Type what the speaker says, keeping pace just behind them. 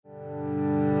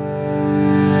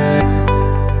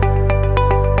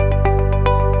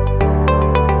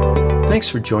Thanks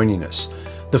for joining us.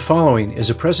 The following is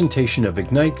a presentation of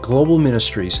Ignite Global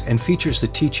Ministries and features the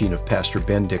teaching of Pastor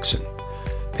Ben Dixon.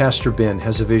 Pastor Ben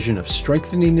has a vision of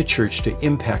strengthening the church to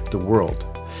impact the world.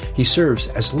 He serves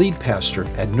as lead pastor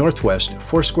at Northwest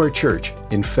Foursquare Church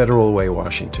in Federal Way,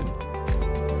 Washington.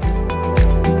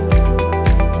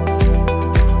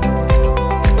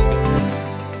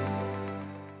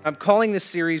 I'm calling this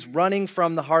series Running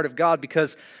from the Heart of God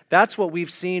because that's what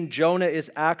we've seen Jonah is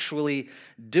actually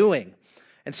doing.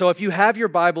 And so if you have your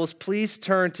Bibles, please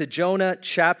turn to Jonah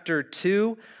chapter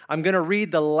 2. I'm going to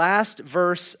read the last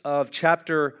verse of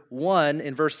chapter 1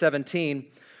 in verse 17,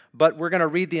 but we're going to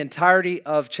read the entirety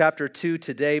of chapter 2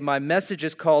 today. My message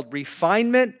is called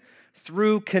Refinement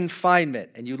through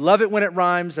Confinement. And you love it when it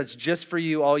rhymes. That's just for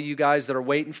you, all you guys that are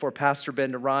waiting for Pastor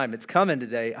Ben to rhyme. It's coming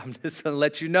today. I'm just going to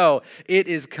let you know it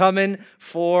is coming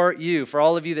for you. For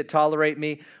all of you that tolerate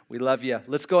me, we love you.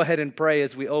 Let's go ahead and pray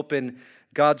as we open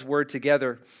God's Word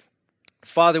together.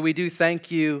 Father, we do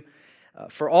thank you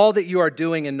for all that you are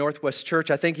doing in Northwest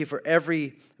Church. I thank you for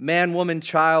every man, woman,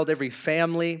 child, every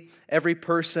family, every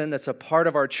person that's a part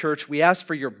of our church. We ask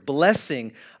for your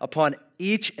blessing upon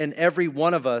each and every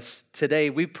one of us today.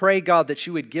 We pray, God, that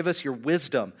you would give us your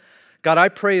wisdom. God, I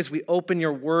pray as we open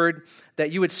your word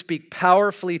that you would speak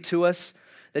powerfully to us,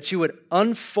 that you would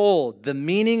unfold the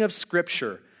meaning of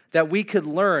Scripture, that we could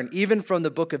learn, even from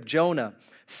the book of Jonah,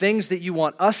 things that you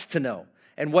want us to know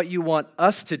and what you want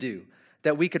us to do,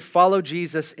 that we could follow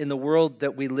Jesus in the world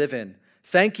that we live in.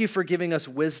 Thank you for giving us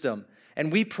wisdom.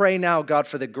 And we pray now, God,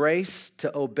 for the grace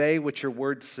to obey what your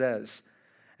word says.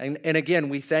 And again,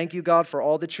 we thank you, God, for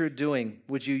all that you're doing.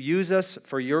 Would you use us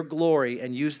for your glory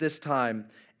and use this time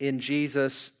in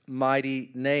Jesus'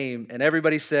 mighty name? And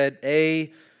everybody said,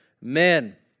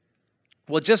 amen.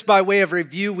 Well, just by way of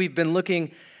review, we've been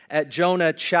looking at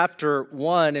Jonah chapter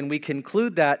 1, and we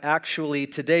conclude that actually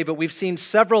today. But we've seen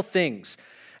several things.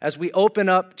 As we open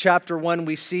up chapter 1,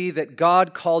 we see that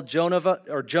God called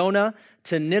Jonah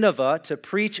to Nineveh to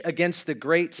preach against the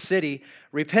great city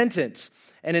repentance.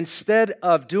 And instead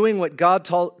of doing what God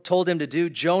told him to do,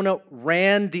 Jonah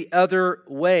ran the other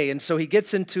way. And so he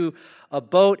gets into a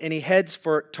boat and he heads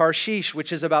for Tarshish,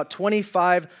 which is about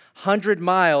 2,500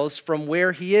 miles from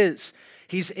where he is.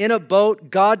 He's in a boat.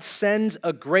 God sends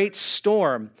a great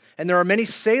storm. And there are many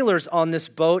sailors on this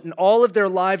boat, and all of their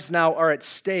lives now are at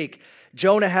stake.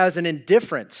 Jonah has an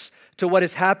indifference to what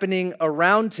is happening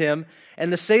around him,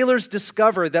 and the sailors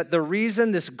discover that the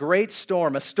reason this great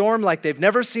storm, a storm like they've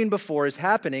never seen before, is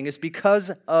happening is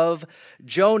because of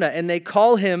Jonah, and they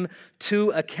call him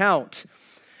to account.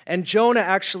 And Jonah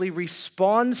actually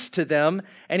responds to them,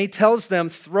 and he tells them,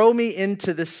 "Throw me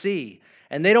into the sea."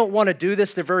 And they don't want to do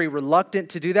this. They're very reluctant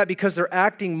to do that because they're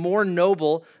acting more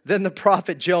noble than the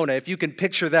prophet Jonah, if you can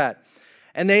picture that.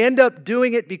 And they end up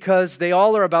doing it because they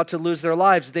all are about to lose their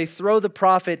lives. They throw the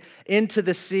prophet into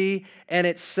the sea, and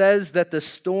it says that the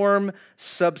storm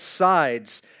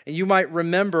subsides. And you might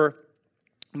remember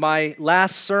my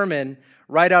last sermon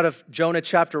right out of Jonah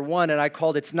chapter 1, and I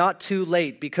called It's Not Too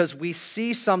Late, because we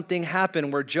see something happen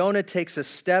where Jonah takes a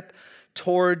step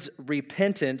towards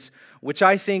repentance, which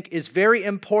I think is very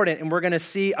important. And we're going to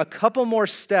see a couple more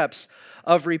steps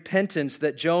of repentance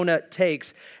that Jonah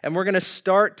takes. And we're going to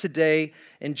start today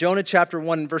in Jonah chapter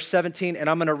 1, verse 17, and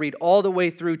I'm going to read all the way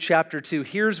through chapter 2.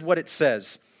 Here's what it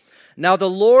says. Now the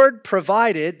Lord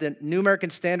provided, the New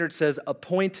American Standard says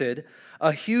appointed,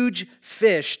 a huge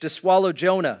fish to swallow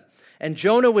Jonah. And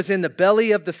Jonah was in the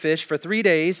belly of the fish for 3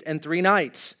 days and 3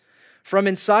 nights. From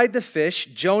inside the fish,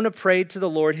 Jonah prayed to the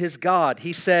Lord his God.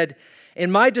 He said,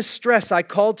 "In my distress I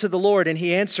called to the Lord, and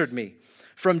he answered me.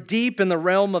 From deep in the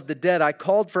realm of the dead I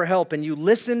called for help, and you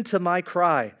listened to my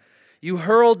cry. You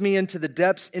hurled me into the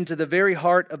depths, into the very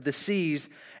heart of the seas,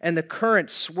 and the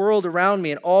currents swirled around me,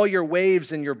 and all your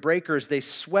waves and your breakers, they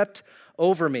swept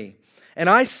over me. And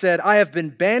I said, I have been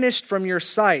banished from your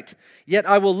sight, yet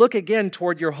I will look again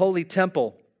toward your holy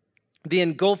temple. The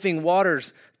engulfing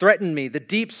waters threatened me. The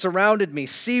deep surrounded me.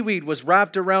 Seaweed was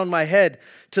wrapped around my head.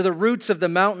 To the roots of the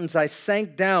mountains I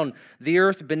sank down. The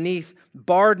earth beneath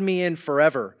barred me in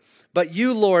forever. But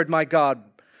you, Lord, my God,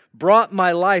 brought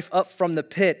my life up from the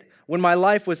pit. When my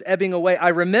life was ebbing away, I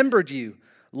remembered you,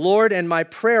 Lord, and my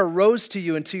prayer rose to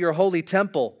you and to your holy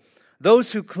temple.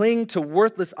 Those who cling to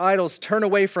worthless idols turn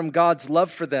away from God's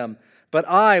love for them. But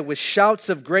I, with shouts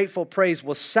of grateful praise,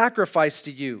 will sacrifice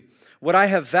to you. What I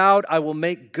have vowed, I will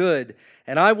make good.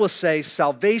 And I will say,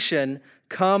 salvation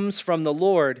comes from the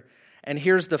Lord. And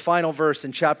here's the final verse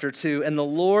in chapter 2. And the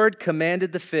Lord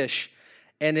commanded the fish,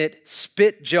 and it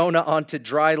spit Jonah onto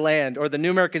dry land. Or the New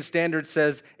American Standard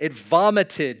says it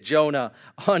vomited Jonah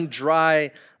on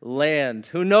dry land.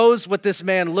 Who knows what this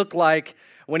man looked like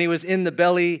when he was in the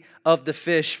belly of the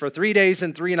fish for 3 days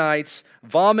and 3 nights,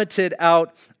 vomited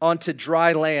out onto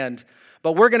dry land.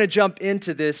 But we're going to jump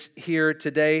into this here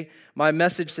today. My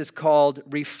message is called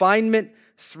Refinement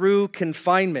Through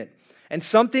Confinement. And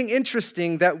something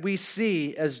interesting that we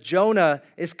see as Jonah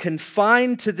is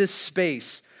confined to this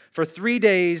space for 3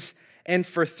 days and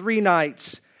for 3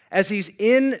 nights, as he's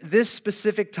in this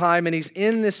specific time and he's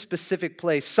in this specific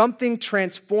place, something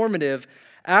transformative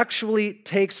actually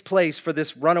takes place for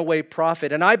this runaway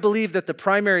prophet. And I believe that the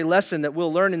primary lesson that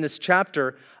we'll learn in this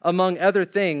chapter, among other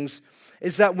things,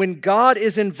 is that when God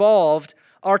is involved,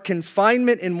 our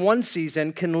confinement in one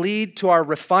season can lead to our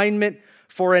refinement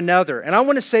for another. And I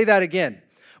want to say that again.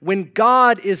 When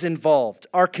God is involved,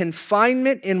 our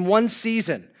confinement in one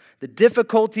season, the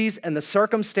difficulties and the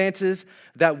circumstances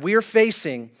that we're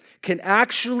facing can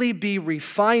actually be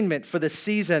refinement for the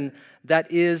season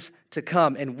that is to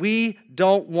come. And we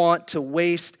don't want to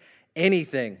waste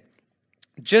anything.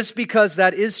 Just because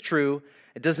that is true,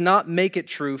 it does not make it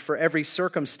true for every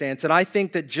circumstance. And I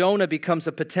think that Jonah becomes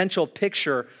a potential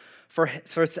picture for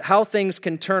how things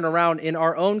can turn around in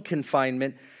our own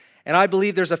confinement. And I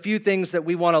believe there's a few things that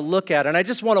we want to look at. And I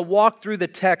just want to walk through the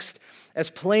text as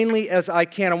plainly as I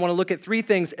can. I want to look at 3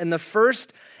 things. And the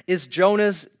first is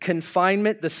Jonah's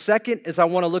confinement. The second is I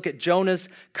want to look at Jonah's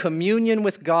communion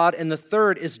with God. And the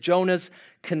third is Jonah's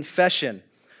confession.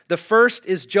 The first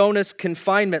is Jonah's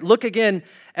confinement. Look again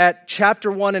at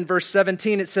chapter 1 and verse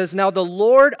 17. It says, "Now the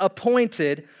Lord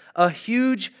appointed a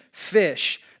huge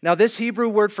fish." Now this Hebrew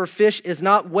word for fish is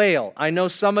not whale. I know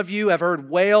some of you have heard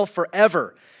whale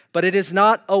forever, but it is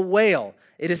not a whale.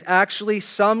 It is actually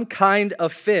some kind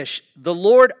of fish. The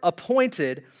Lord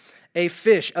appointed a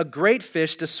fish, a great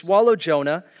fish, to swallow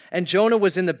Jonah, and Jonah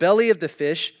was in the belly of the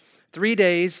fish 3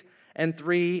 days and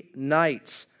 3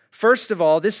 nights. First of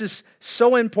all, this is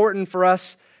so important for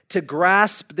us to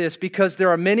grasp this because there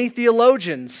are many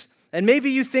theologians, and maybe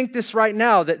you think this right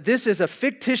now, that this is a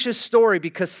fictitious story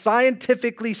because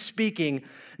scientifically speaking,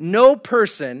 no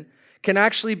person can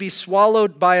actually be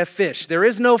swallowed by a fish. There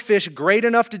is no fish great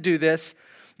enough to do this.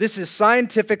 This is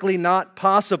scientifically not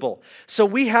possible. So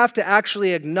we have to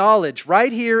actually acknowledge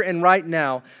right here and right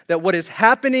now that what is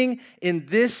happening in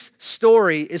this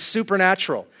story is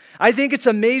supernatural. I think it's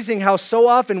amazing how so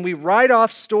often we write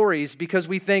off stories because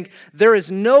we think there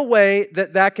is no way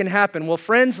that that can happen. Well,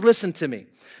 friends, listen to me.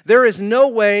 There is no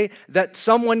way that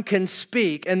someone can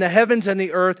speak and the heavens and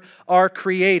the earth are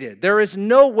created. There is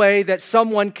no way that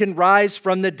someone can rise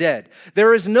from the dead.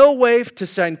 There is no way to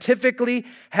scientifically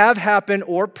have happen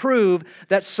or prove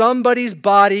that somebody's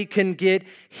body can get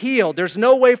healed. There's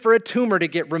no way for a tumor to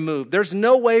get removed. There's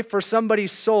no way for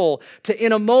somebody's soul to,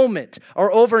 in a moment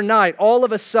or overnight, all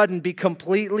of a sudden be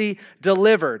completely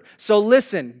delivered. So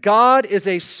listen, God is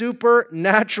a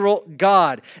supernatural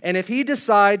God. And if He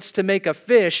decides to make a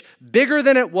fish bigger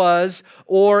than it was,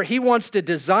 or He wants to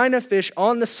design a fish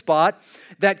on the spot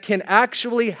that can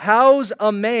actually house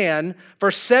a man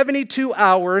for 72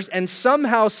 hours and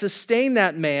somehow sustain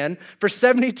that man for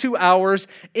 72 hours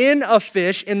in a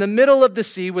fish in the middle of the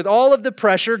sea with all of the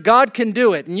pressure, God can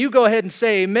do it. And you go ahead and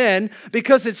say amen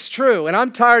because it's true. And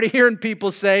I'm tired of hearing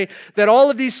people say that all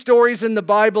of these stories in the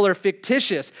Bible are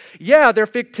fictitious. Yeah, they're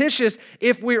fictitious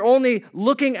if we're only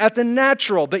looking at the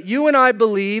natural. But you and I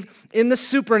believe in the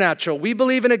supernatural. We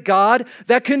believe in a God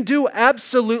that can do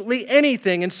absolutely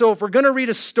anything. And so if we're going to read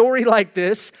a story like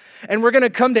this and we're going to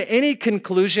come to any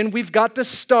conclusion, we've got to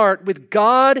start with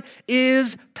God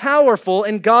is powerful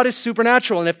and God is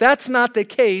supernatural. And if that's not the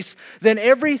case, then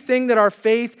everything that our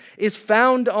faith is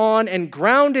found on and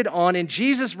grounded on in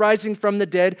Jesus rising from the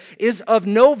dead is of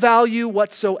no value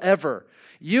whatsoever.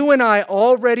 You and I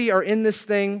already are in this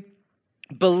thing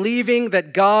believing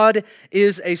that God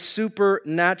is a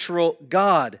supernatural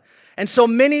God. And so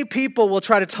many people will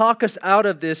try to talk us out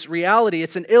of this reality.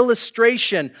 It's an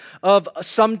illustration of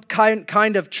some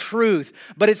kind of truth,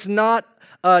 but it's not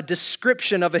a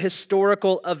description of a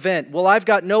historical event. Well, I've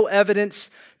got no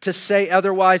evidence to say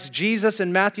otherwise. Jesus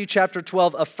in Matthew chapter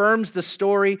 12 affirms the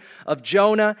story of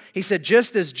Jonah. He said,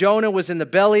 just as Jonah was in the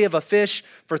belly of a fish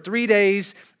for 3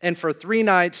 days and for 3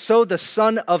 nights, so the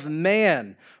Son of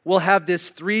Man will have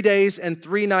this 3 days and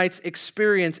 3 nights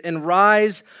experience and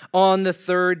rise on the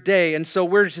 3rd day. And so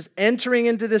we're just entering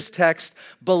into this text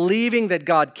believing that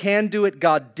God can do it,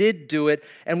 God did do it,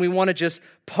 and we want to just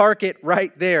park it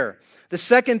right there. The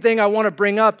second thing I want to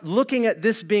bring up, looking at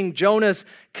this being Jonah's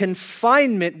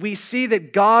confinement, we see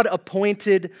that God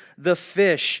appointed the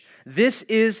fish. This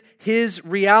is his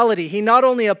reality. He not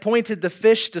only appointed the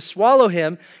fish to swallow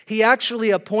him, he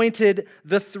actually appointed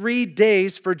the 3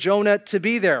 days for Jonah to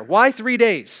be there. Why 3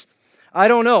 days? I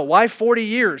don't know. Why 40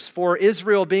 years for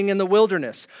Israel being in the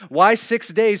wilderness? Why 6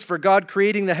 days for God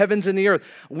creating the heavens and the earth?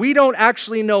 We don't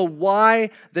actually know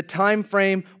why the time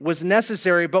frame was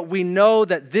necessary, but we know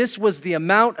that this was the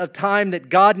amount of time that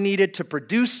God needed to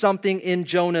produce something in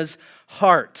Jonah's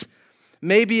heart.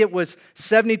 Maybe it was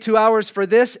 72 hours for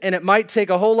this, and it might take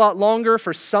a whole lot longer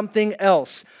for something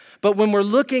else. But when we're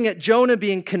looking at Jonah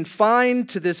being confined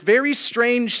to this very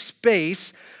strange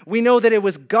space, we know that it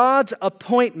was God's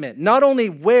appointment, not only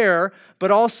where, but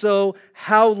also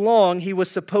how long he was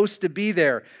supposed to be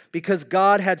there, because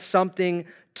God had something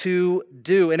to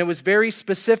do, and it was very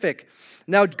specific.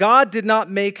 Now, God did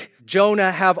not make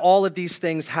Jonah have all of these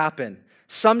things happen.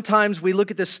 Sometimes we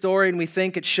look at this story and we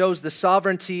think it shows the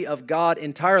sovereignty of God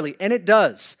entirely, and it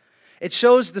does. It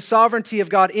shows the sovereignty of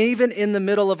God even in the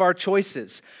middle of our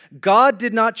choices. God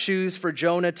did not choose for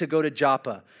Jonah to go to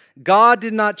Joppa. God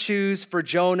did not choose for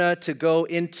Jonah to go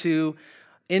into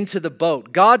the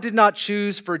boat. God did not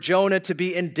choose for Jonah to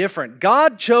be indifferent.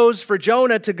 God chose for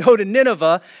Jonah to go to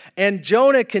Nineveh, and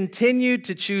Jonah continued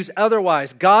to choose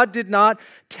otherwise. God did not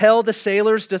tell the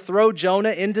sailors to throw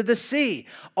Jonah into the sea.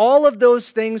 All of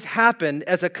those things happened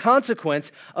as a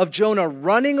consequence of Jonah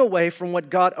running away from what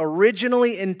God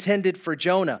originally intended for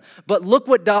Jonah. But look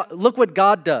what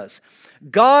God does.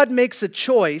 God makes a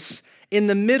choice in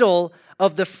the middle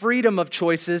of the freedom of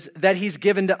choices that he's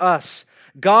given to us.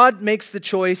 God makes the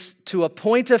choice to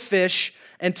appoint a fish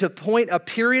and to appoint a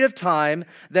period of time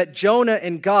that Jonah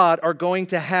and God are going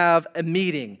to have a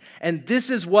meeting. And this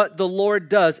is what the Lord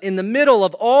does. In the middle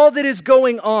of all that is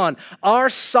going on, our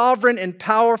sovereign and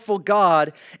powerful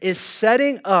God is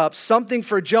setting up something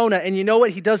for Jonah. And you know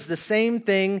what? He does the same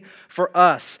thing for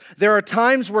us. There are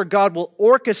times where God will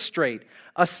orchestrate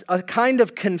a kind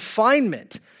of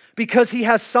confinement because he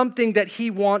has something that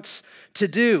he wants to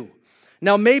do.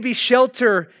 Now, maybe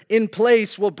shelter in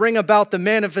place will bring about the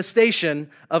manifestation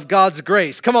of God's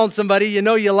grace. Come on, somebody, you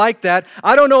know you like that.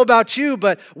 I don't know about you,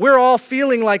 but we're all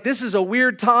feeling like this is a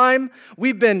weird time.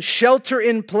 We've been shelter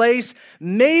in place.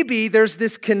 Maybe there's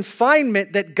this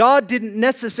confinement that God didn't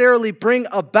necessarily bring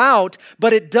about,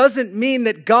 but it doesn't mean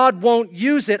that God won't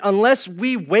use it unless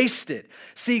we waste it.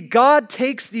 See, God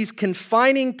takes these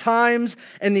confining times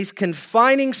and these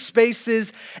confining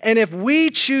spaces, and if we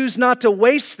choose not to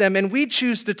waste them and we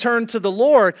choose to turn to the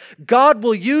Lord, God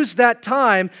will use that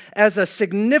time as a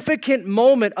significant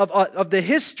moment of the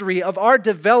history of our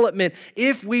development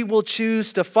if we will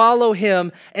choose to follow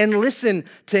him and listen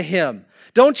to him.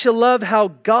 Don't you love how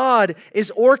God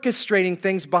is orchestrating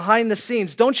things behind the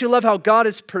scenes? Don't you love how God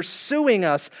is pursuing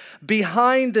us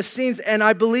behind the scenes? And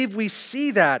I believe we see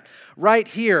that right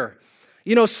here.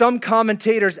 You know, some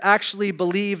commentators actually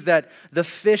believe that the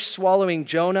fish swallowing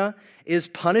Jonah is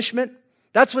punishment.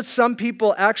 That's what some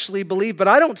people actually believe, but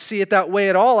I don't see it that way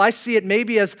at all. I see it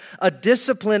maybe as a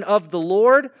discipline of the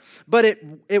Lord, but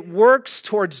it works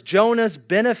towards Jonah's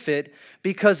benefit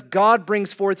because God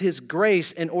brings forth his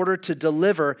grace in order to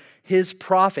deliver his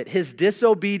prophet, his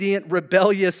disobedient,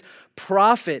 rebellious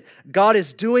prophet. God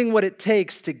is doing what it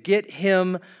takes to get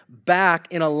him back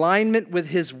in alignment with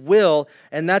his will,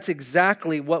 and that's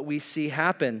exactly what we see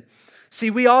happen. See,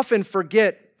 we often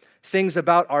forget things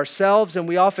about ourselves, and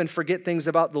we often forget things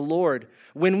about the Lord.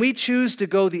 When we choose to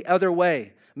go the other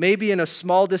way, maybe in a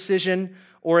small decision,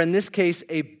 or in this case,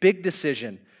 a big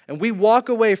decision, and we walk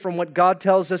away from what God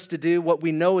tells us to do, what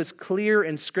we know is clear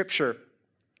in Scripture,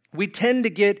 we tend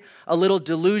to get a little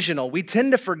delusional. We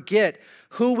tend to forget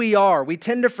who we are. We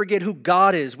tend to forget who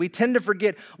God is. We tend to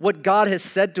forget what God has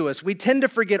said to us. We tend to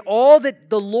forget all that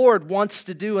the Lord wants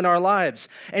to do in our lives.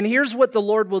 And here's what the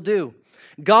Lord will do.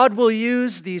 God will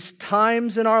use these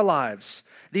times in our lives,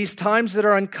 these times that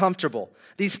are uncomfortable,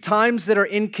 these times that are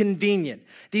inconvenient,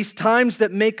 these times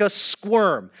that make us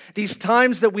squirm, these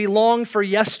times that we long for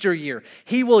yesteryear.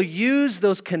 He will use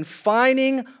those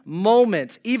confining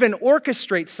moments, even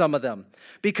orchestrate some of them,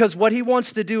 because what he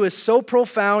wants to do is so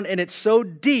profound and it's so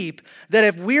deep that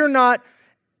if we're not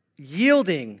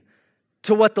yielding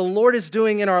to what the Lord is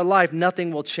doing in our life,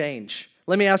 nothing will change.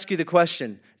 Let me ask you the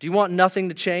question. Do you want nothing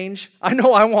to change? I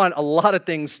know I want a lot of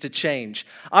things to change.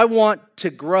 I want to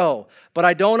grow, but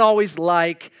I don't always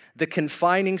like the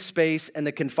confining space and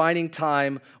the confining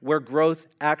time where growth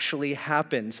actually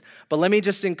happens. But let me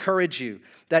just encourage you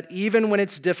that even when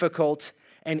it's difficult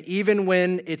and even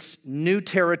when it's new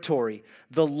territory,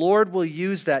 the Lord will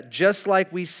use that just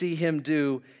like we see him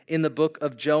do in the book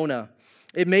of Jonah.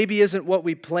 It maybe isn't what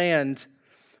we planned,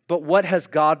 but what has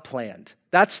God planned?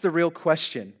 That's the real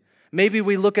question. Maybe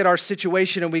we look at our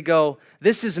situation and we go,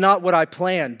 this is not what I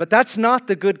planned. But that's not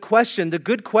the good question. The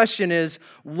good question is,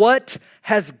 what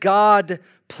has God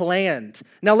planned?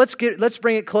 Now let's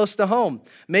bring it close to home.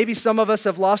 Maybe some of us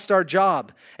have lost our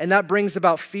job, and that brings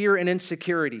about fear and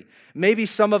insecurity. Maybe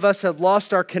some of us have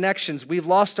lost our connections. We've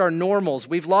lost our normals.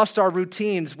 We've lost our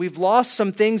routines. We've lost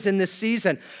some things in this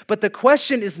season. But the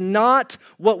question is not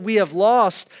what we have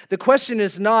lost. The question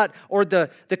is not, or the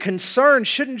concern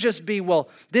shouldn't just be, well,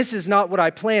 this is not what I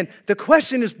planned. The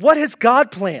question is, what has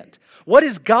God planned? What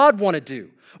does God want to do?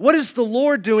 What is the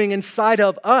Lord doing inside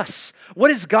of us?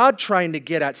 What is God trying to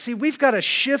get at? See, we've got to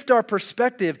shift our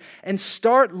perspective and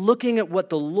start looking at what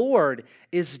the Lord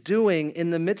is doing in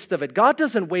the midst of it. God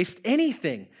doesn't waste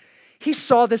anything. He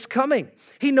saw this coming.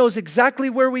 He knows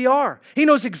exactly where we are. He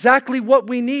knows exactly what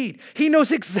we need. He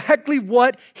knows exactly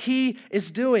what He is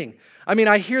doing. I mean,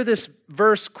 I hear this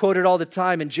verse quoted all the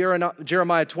time in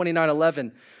Jeremiah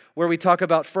 29:11, where we talk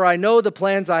about, for I know the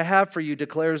plans I have for you,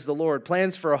 declares the Lord,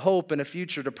 plans for a hope and a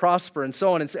future to prosper, and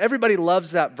so on. And so everybody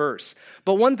loves that verse.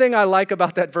 But one thing I like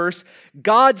about that verse,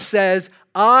 God says,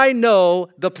 I know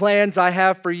the plans I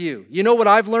have for you. You know what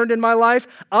I've learned in my life?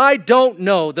 I don't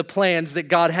know the plans that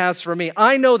God has for me.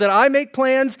 I know that I make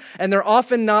plans, and they're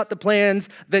often not the plans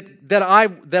that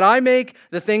I make,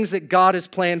 the things that God has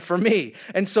planned for me.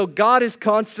 And so God is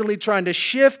constantly trying to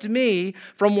shift me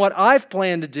from what I've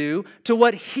planned to do to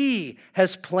what He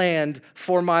has planned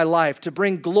for my life, to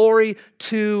bring glory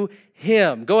to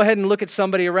Him. Go ahead and look at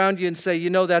somebody around you and say, you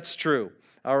know that's true.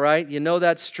 All right, you know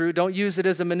that's true. Don't use it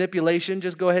as a manipulation.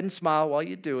 Just go ahead and smile while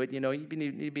you do it. You know, you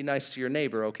need to be nice to your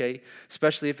neighbor, okay?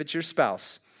 Especially if it's your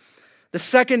spouse. The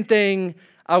second thing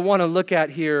I want to look at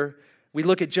here, we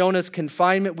look at Jonah's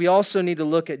confinement. We also need to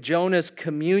look at Jonah's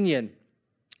communion.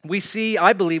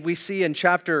 I believe we see in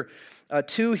chapter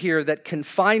 2 here that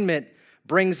confinement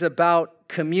brings about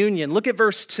communion. Look at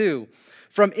verse 2.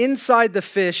 From inside the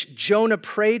fish, Jonah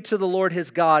prayed to the Lord his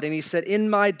God, and he said, in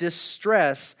my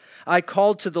distress, I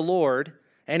called to the Lord,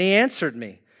 and He answered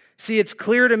me. See, it's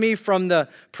clear to me from the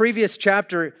previous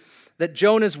chapter that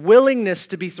Jonah's willingness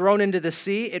to be thrown into the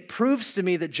sea, it proves to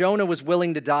me that Jonah was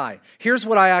willing to die. Here's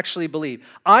what I actually believe.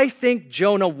 I think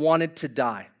Jonah wanted to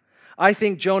die. I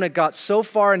think Jonah got so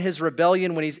far in his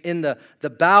rebellion when he's in the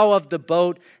bow of the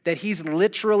boat that he's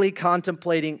literally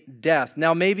contemplating death.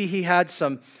 Now, maybe he had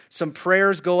some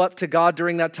prayers go up to God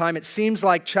during that time. It seems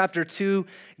like chapter 2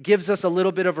 gives us a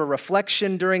little bit of a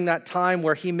reflection during that time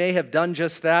where he may have done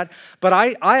just that. But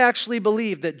I actually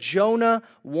believe that Jonah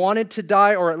wanted to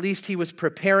die, or at least he was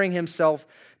preparing himself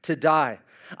to die.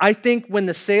 I think when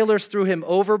the sailors threw him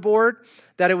overboard,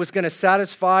 that it was going to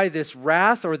satisfy this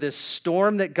wrath or this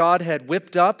storm that God had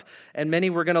whipped up, and many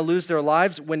were going to lose their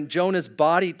lives. When Jonah's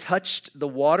body touched the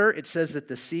water, it says that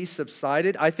the sea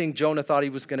subsided. I think Jonah thought he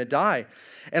was going to die.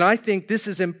 And I think this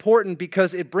is important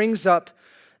because it brings up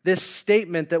this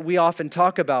statement that we often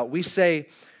talk about. We say,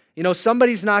 you know,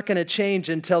 somebody's not going to change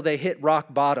until they hit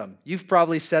rock bottom. You've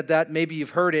probably said that. Maybe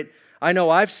you've heard it. I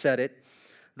know I've said it.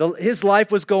 His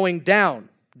life was going down.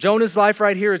 Jonah's life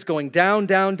right here is going down,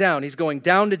 down, down. He's going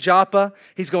down to Joppa.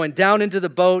 He's going down into the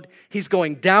boat. He's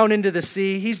going down into the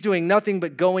sea. He's doing nothing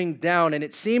but going down. And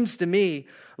it seems to me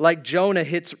like Jonah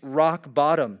hits rock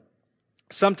bottom.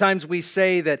 Sometimes we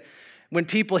say that when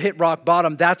people hit rock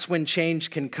bottom, that's when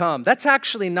change can come. That's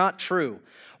actually not true.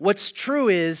 What's true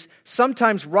is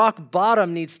sometimes rock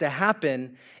bottom needs to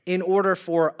happen in order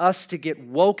for us to get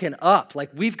woken up.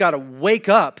 Like we've got to wake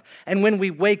up. And when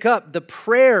we wake up, the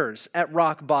prayers at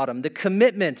rock bottom, the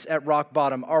commitments at rock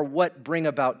bottom are what bring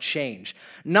about change.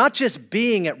 Not just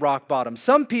being at rock bottom.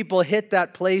 Some people hit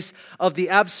that place of the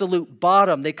absolute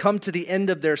bottom. They come to the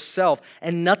end of their self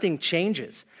and nothing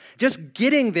changes. Just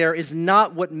getting there is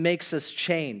not what makes us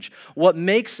change. What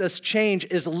makes us change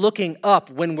is looking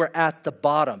up when we're at the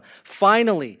bottom.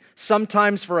 Finally,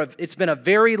 sometimes it's been a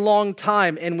very long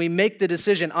time and we make the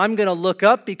decision, I'm going to look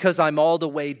up because I'm all the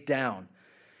way down.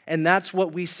 And that's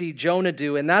what we see Jonah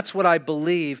do, and that's what I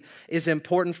believe is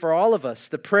important for all of us.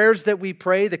 The prayers that we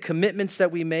pray, the commitments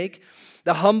that we make,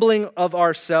 the humbling of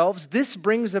ourselves, this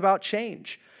brings about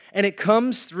change. And it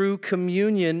comes through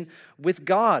communion with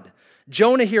God.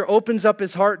 Jonah here opens up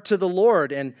his heart to the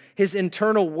Lord, and his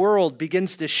internal world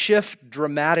begins to shift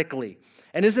dramatically.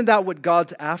 And isn't that what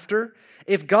God's after?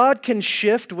 If God can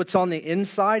shift what's on the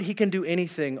inside, He can do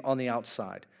anything on the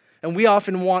outside. And we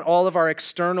often want all of our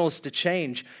externals to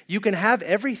change. You can have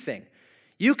everything.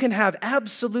 You can have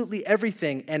absolutely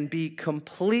everything and be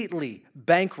completely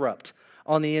bankrupt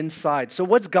on the inside. So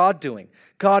what's God doing?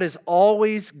 God is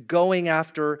always going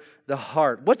after the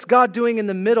heart. What's God doing in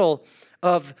the middle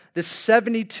of this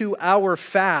 72-hour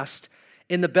fast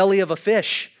in the belly of a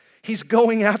fish. He's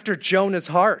going after Jonah's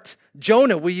heart.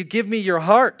 Jonah, will you give me your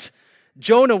heart?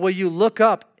 Jonah, will you look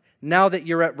up now that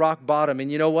you're at rock bottom?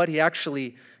 And you know what? He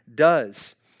actually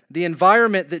does. The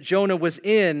environment that Jonah was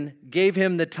in gave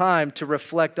him the time to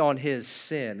reflect on his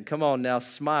sin. Come on now,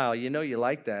 smile. You know you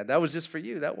like that. That was just for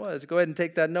you. That was. Go ahead and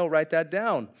take that note. Write that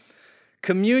down.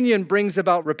 Communion brings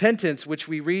about repentance, which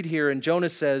we read here. And Jonah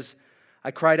says,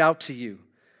 I cried out to you.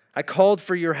 I called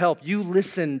for your help. You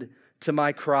listened to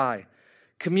my cry.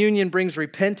 Communion brings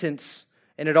repentance,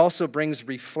 and it also brings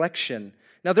reflection.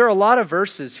 Now, there are a lot of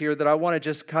verses here that I want to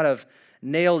just kind of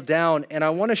nail down, and I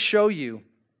want to show you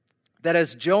that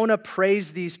as Jonah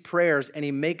prays these prayers and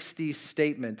he makes these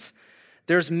statements,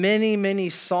 there's many, many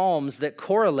psalms that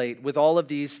correlate with all of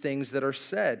these things that are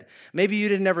said. Maybe you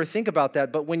didn't ever think about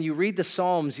that, but when you read the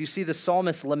psalms, you see the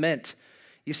psalmist lament.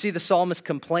 You see the psalmist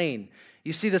complain.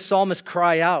 You see the psalmist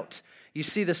cry out. You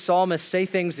see the psalmist say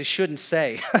things they shouldn't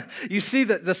say. You see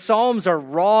that the psalms are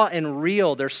raw and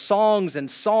real. They're songs and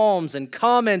psalms and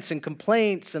comments and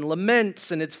complaints and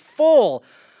laments, and it's full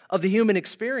of the human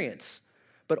experience.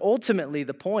 But ultimately,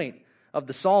 the point of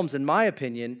the Psalms, in my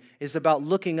opinion, is about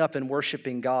looking up and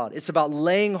worshiping God. It's about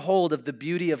laying hold of the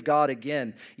beauty of God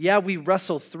again. Yeah, we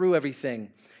wrestle through everything.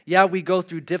 Yeah, we go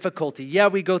through difficulty. Yeah,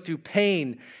 we go through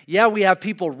pain. Yeah, we have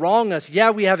people wrong us.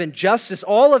 Yeah, we have injustice.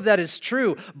 All of that is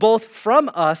true, both from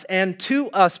us and to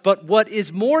us. But what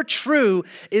is more true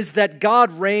is that God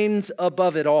reigns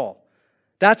above it all.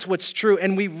 That's what's true.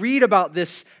 And we read about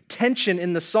this tension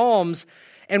in the Psalms,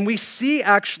 and we see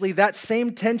actually that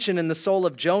same tension in the soul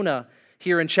of Jonah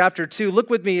here in chapter 2. Look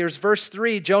with me, here's verse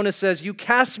 3. Jonah says, you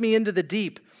cast me into the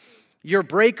deep. Your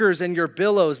breakers and your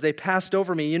billows, they passed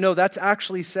over me. You know, that's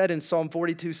actually said in Psalm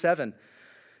 42:7.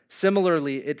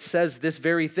 Similarly, it says this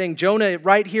very thing. Jonah,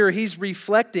 right here, he's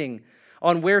reflecting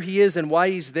on where he is and why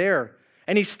he's there.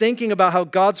 And he's thinking about how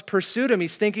God's pursued him.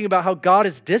 He's thinking about how God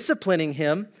is disciplining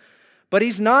him. But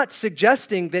he's not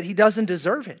suggesting that he doesn't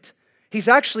deserve it. He's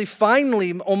actually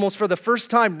finally, almost for the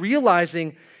first time,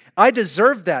 realizing, I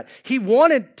deserve that. He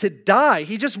wanted to die.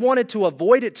 He just wanted to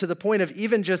avoid it to the point of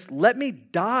even just, let me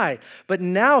die. But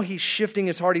now he's shifting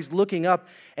his heart. He's looking up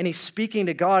and he's speaking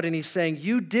to God and he's saying,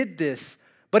 you did this.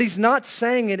 But he's not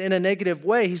saying it in a negative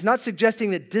way. He's not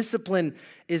suggesting that discipline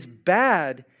is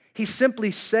bad. He's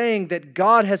simply saying that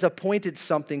God has appointed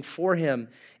something for him,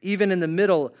 even in the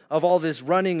middle of all this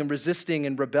running and resisting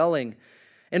and rebelling.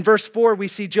 In verse 4, we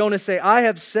see Jonah say, I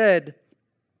have said,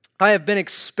 I have been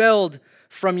expelled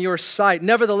from your sight.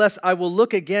 Nevertheless, I will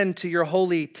look again to your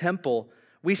holy temple.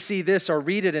 We see this or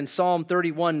read it in Psalm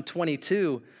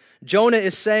 31:22. Jonah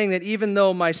is saying that even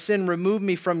though my sin removed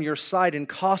me from your sight and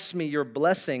cost me your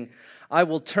blessing, I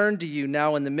will turn to you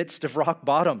now in the midst of rock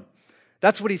bottom.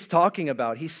 That's what he's talking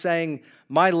about. He's saying,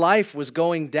 my life was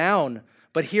going down,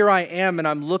 but here I am, and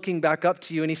I'm looking back up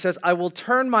to you. And he says, I will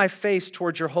turn my face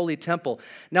towards your holy temple.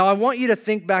 Now, I want you to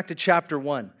think back to chapter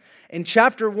 1. In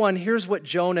chapter 1, here's what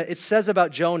it says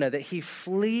about Jonah, that he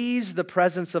flees the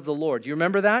presence of the Lord. You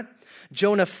remember that?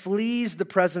 Jonah flees the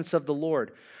presence of the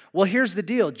Lord. Well, here's the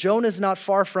deal. Jonah's not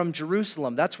far from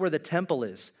Jerusalem. That's where the temple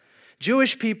is.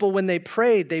 Jewish people, when they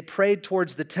prayed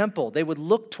towards the temple. They would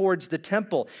look towards the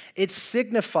temple. It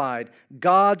signified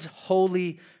God's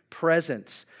holy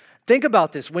presence. Think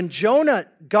about this. When Jonah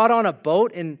got on a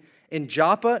boat in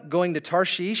Joppa going to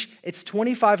Tarshish, it's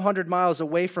 2,500 miles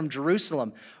away from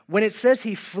Jerusalem. When it says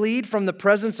he fled from the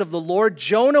presence of the Lord,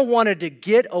 Jonah wanted to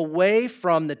get away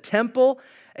from the temple,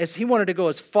 as he wanted to go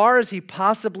as far as he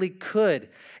possibly could.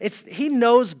 He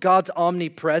knows God's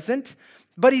omnipresent,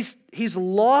 but he's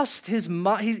lost his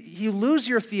mind. You lose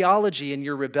your theology in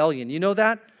your rebellion. You know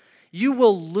that? You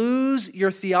will lose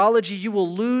your theology. You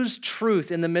will lose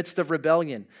truth in the midst of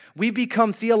rebellion. We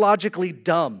become theologically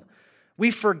dumb. We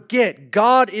forget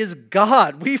God is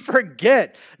God. We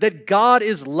forget that God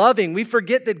is loving. We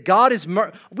forget that God is...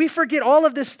 We forget all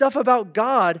of this stuff about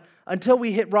God until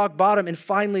we hit rock bottom and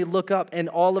finally look up, and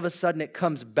all of a sudden it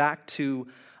comes back to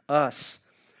us.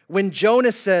 When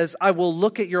Jonah says, I will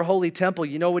look at your holy temple,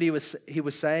 you know what he was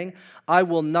saying? I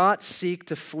will not seek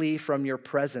to flee from your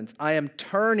presence. I am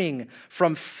turning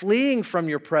from fleeing from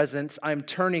your presence. I'm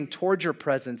turning toward your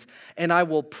presence, and I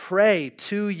will pray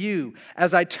to you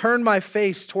as I turn my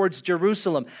face towards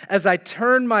Jerusalem, as I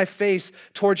turn my face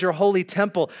towards your holy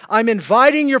temple. I'm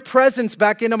inviting your presence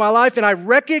back into my life, and I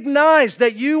recognize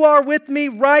that you are with me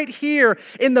right here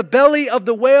in the belly of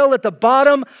the whale at the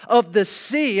bottom of the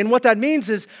sea. And what that means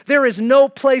is there is no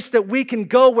place that we can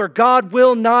go where God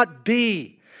will not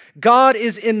be. God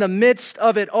is in the midst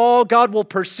of it all. God will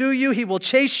pursue you. He will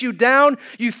chase you down.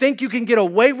 You think you can get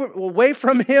away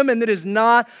from him, and it is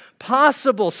not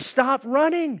possible. Stop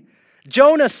running.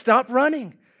 Jonah, stop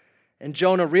running. And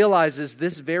Jonah realizes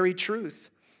this very truth.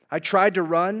 I tried to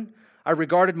run. I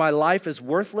regarded my life as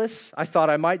worthless. I thought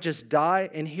I might just die.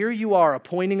 And here you are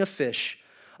appointing a fish,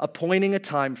 appointing a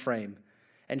time frame,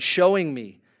 and showing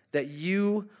me that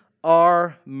you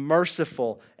are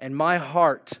merciful, and my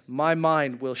heart, my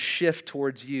mind will shift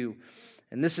towards you.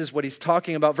 And this is what he's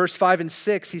talking about. Verse 5 and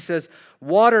 6, he says,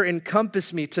 water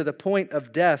encompassed me to the point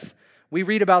of death. We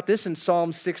read about this in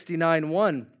Psalm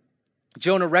 69:1.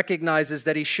 Jonah recognizes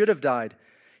that he should have died.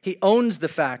 He owns the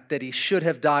fact that he should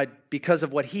have died because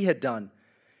of what he had done.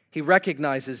 He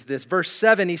recognizes this. Verse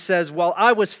 7, he says, while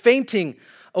I was fainting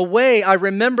away, I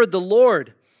remembered the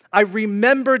Lord. I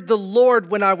remembered the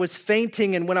Lord when I was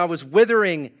fainting and when I was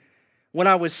withering, when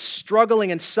I was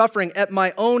struggling and suffering at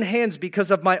my own hands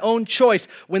because of my own choice.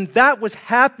 When that was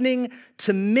happening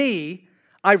to me,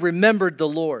 I remembered the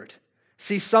Lord.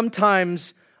 See,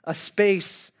 sometimes a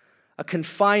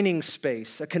confining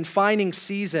space, a confining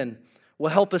season will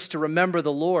help us to remember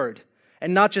the Lord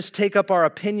and not just take up our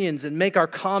opinions and make our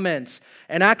comments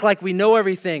and act like we know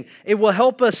everything. It will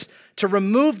help us to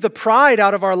remove the pride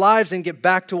out of our lives and get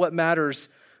back to what matters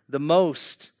the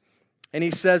most. And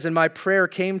he says, and my prayer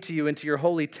came to you into your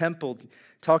holy temple,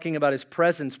 talking about his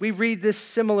presence. We read this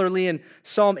similarly in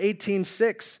Psalm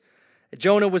 18:6.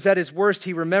 Jonah was at his worst.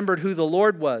 He remembered who the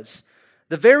Lord was.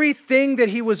 The very thing that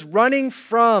he was running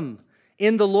from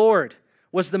in the Lord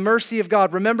was the mercy of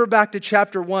God. Remember back to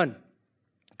chapter 1.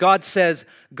 God says,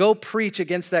 go preach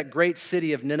against that great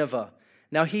city of Nineveh.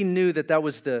 Now he knew that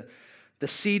was the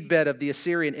seedbed of the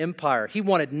Assyrian Empire. He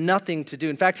wanted nothing to do.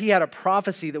 In fact, he had a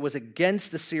prophecy that was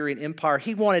against the Assyrian Empire.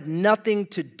 He wanted nothing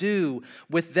to do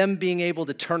with them being able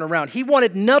to turn around. He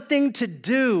wanted nothing to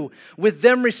do with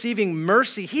them receiving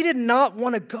mercy. He did not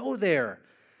want to go there.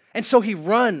 And so he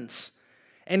runs.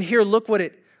 And here, look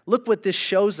what this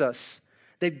shows us.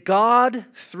 That God,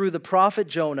 through the prophet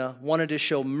Jonah, wanted to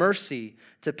show mercy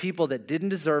to people that didn't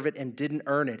deserve it and didn't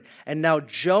earn it. And now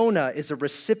Jonah is a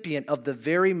recipient of the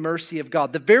very mercy of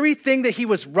God. The very thing that he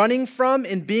was running from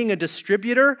in being a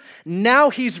distributor,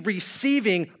 now he's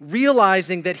receiving,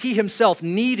 realizing that he himself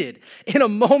needed. In a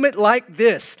moment like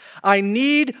this, I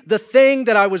need the thing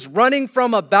that I was running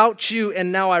from about you,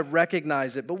 and now I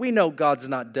recognize it. But we know God's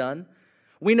not done.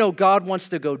 We know God wants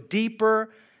to go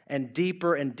deeper and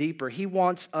deeper and deeper. He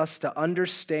wants us to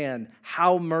understand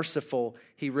how merciful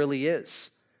he really is.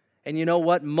 And you know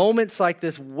what? Moments like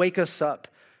this wake us up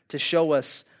to show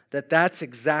us that that's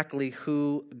exactly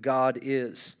who God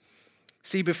is.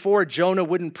 See, before Jonah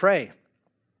wouldn't pray.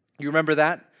 You remember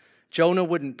that? Jonah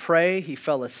wouldn't pray. He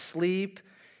fell asleep.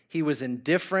 He was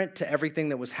indifferent to everything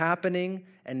that was happening.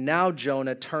 And now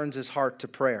Jonah turns his heart to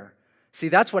prayer. See,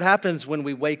 that's what happens when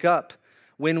we wake up.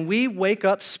 When we wake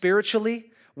up spiritually,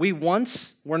 we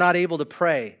once were not able to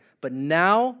pray, but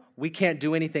now we can't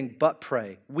do anything but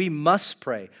pray. We must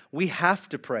pray. We have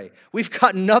to pray. We've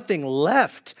got nothing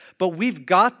left, but we've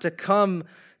got to come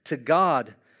to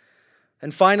God.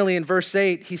 And finally, in verse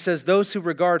 8, he says, those who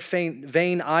regard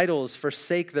vain idols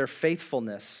forsake their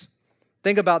faithfulness.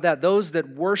 Think about that. Those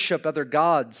that worship other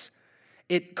gods,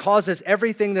 it causes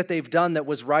everything that they've done that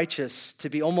was righteous to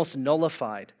be almost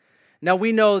nullified. Now,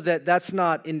 we know that that's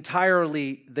not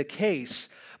entirely the case,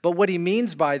 but what he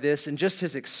means by this, and just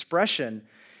his expression,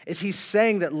 is he's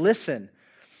saying that, listen,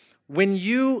 when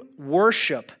you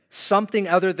worship something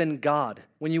other than God,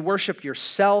 when you worship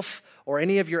yourself or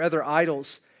any of your other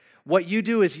idols, what you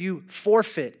do is you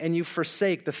forfeit and you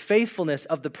forsake the faithfulness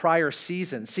of the prior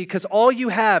season. See, because all you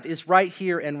have is right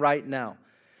here and right now.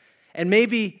 And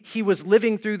maybe he was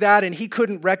living through that and he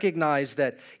couldn't recognize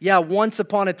that, yeah, once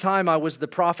upon a time I was the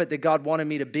prophet that God wanted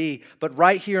me to be, but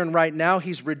right here and right now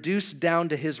he's reduced down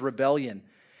to his rebellion.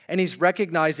 And he's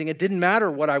recognizing it didn't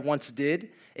matter what I once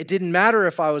did. It didn't matter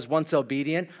if I was once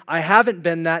obedient. I haven't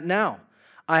been that now.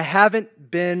 I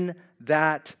haven't been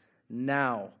that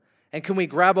now. And can we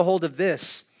grab a hold of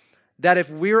this? That if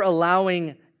we're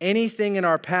allowing anything in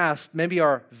our past, maybe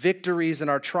our victories and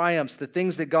our triumphs, the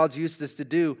things that God's used us to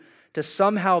do, to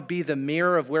somehow be the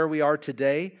mirror of where we are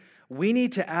today, we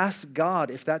need to ask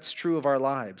God if that's true of our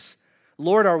lives.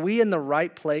 Lord, are we in the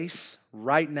right place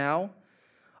right now?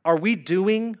 Are we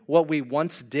doing what we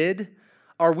once did?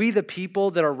 Are we the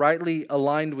people that are rightly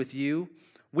aligned with you?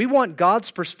 We want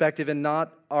God's perspective and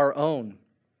not our own.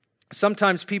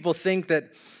 Sometimes people think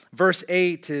that verse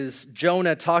 8 is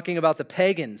Jonah talking about the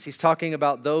pagans. He's talking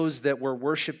about those that were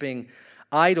worshiping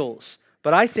idols.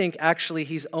 But I think actually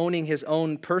he's owning his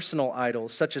own personal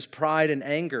idols, such as pride and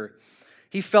anger.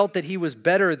 He felt that he was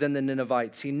better than the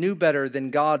Ninevites. He knew better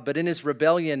than God. But in his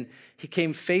rebellion, he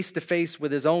came face to face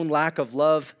with his own lack of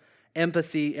love,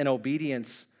 empathy, and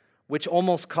obedience, which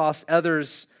almost cost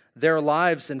others their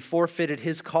lives and forfeited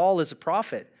his call as a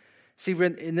prophet. See,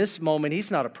 in this moment,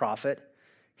 he's not a prophet.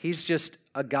 He's just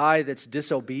a guy that's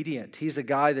disobedient. He's a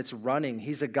guy that's running.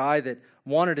 He's a guy that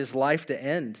wanted his life to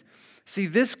end. See,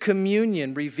 this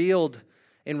communion revealed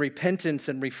in repentance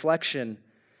and reflection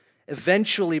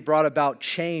eventually brought about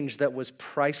change that was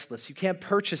priceless. You can't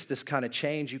purchase this kind of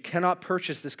change. You cannot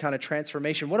purchase this kind of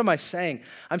transformation. What am I saying?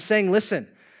 I'm saying, listen,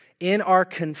 in our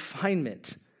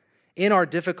confinement, in our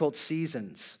difficult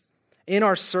seasons, in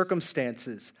our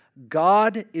circumstances,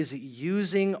 God is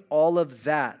using all of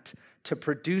that to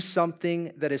produce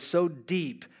something that is so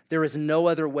deep, there is no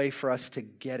other way for us to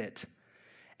get it.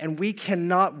 And we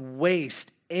cannot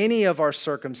waste any of our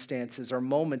circumstances or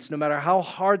moments, no matter how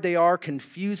hard they are,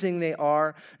 confusing they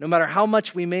are, no matter how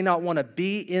much we may not want to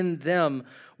be in them.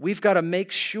 We've got to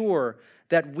make sure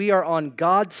that we are on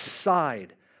God's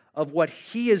side of what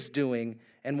He is doing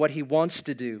and what He wants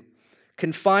to do.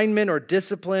 Confinement or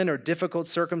discipline or difficult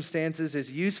circumstances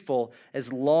is useful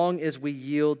as long as we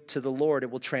yield to the Lord. It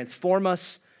will transform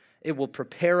us. It will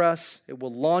prepare us. It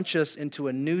will launch us into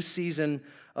a new season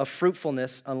of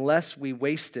fruitfulness unless we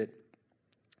waste it.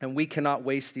 And we cannot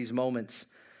waste these moments.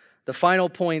 The final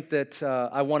point that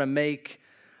I want to make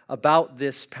about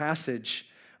this passage,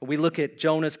 we look at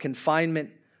Jonah's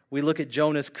confinement. We look at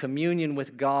Jonah's communion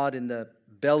with God in the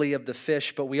belly of the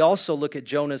fish. But we also look at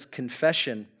Jonah's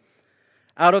confession.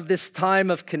 Out of this time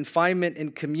of confinement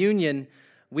and communion,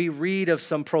 we read of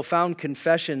some profound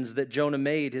confessions that Jonah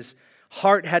made. His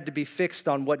heart had to be fixed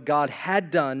on what God had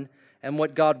done and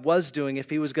what God was doing if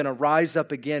he was going to rise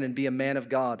up again and be a man of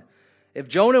God. If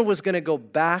Jonah was going to go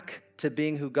back to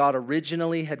being who God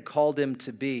originally had called him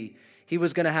to be, he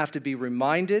was going to have to be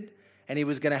reminded and he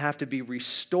was going to have to be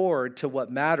restored to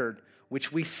what mattered,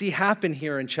 which we see happen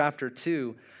here in chapter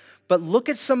 2. But look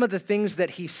at some of the things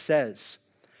that he says.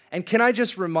 And can I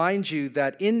just remind you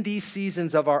that in these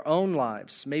seasons of our own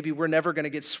lives, maybe we're never going to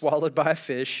get swallowed by a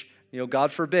fish,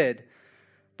 God forbid,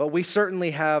 but we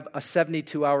certainly have a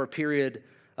 72-hour period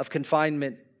of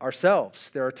confinement ourselves.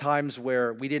 There are times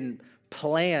where we didn't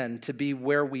plan to be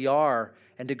where we are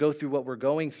and to go through what we're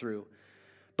going through.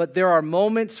 But there are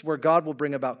moments where God will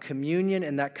bring about communion,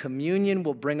 and that communion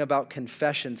will bring about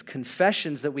confessions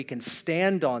that we can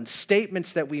stand on,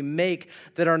 statements that we make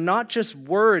that are not just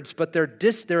words, but they're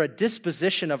a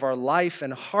disposition of our life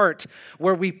and heart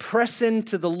where we press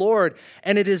into the Lord.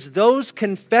 And it is those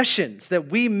confessions that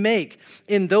we make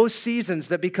in those seasons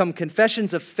that become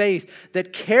confessions of faith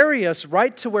that carry us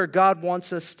right to where God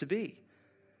wants us to be.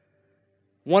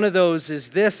 One of those is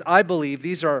this, I believe,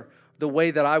 these are the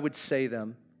way that I would say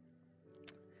them.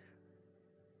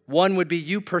 One would be,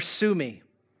 you pursue me.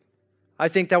 I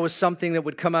think that was something that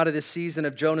would come out of this season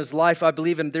of Jonah's life. I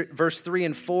believe in verse 3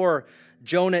 and 4,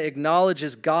 Jonah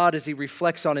acknowledges God as he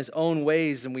reflects on his own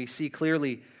ways, and we see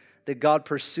clearly that God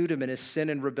pursued him in his sin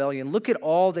and rebellion. Look at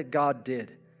all that God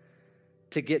did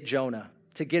to get Jonah,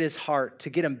 to get his heart, to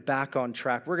get him back on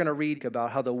track. We're going to read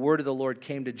about how the word of the Lord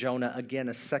came to Jonah again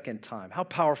a second time. How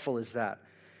powerful is that?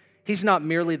 He's not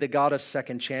merely the God of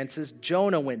second chances.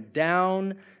 Jonah went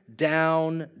down,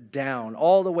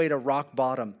 all the way to rock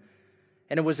bottom.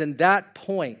 And it was in that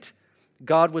point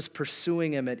God was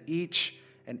pursuing him at each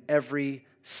and every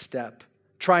step,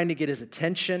 trying to get his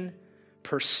attention,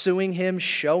 pursuing him,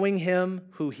 showing him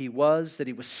who he was, that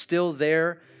he was still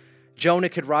there. Jonah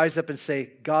could rise up and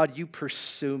say, God, you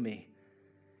pursue me.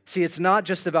 See, it's not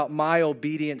just about my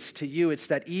obedience to you. It's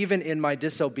that even in my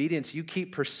disobedience, you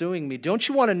keep pursuing me. Don't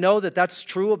you want to know that that's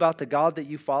true about the God that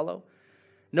you follow?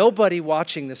 Nobody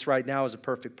watching this right now is a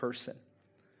perfect person.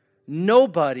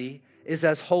 Nobody is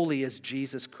as holy as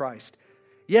Jesus Christ.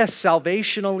 Yes,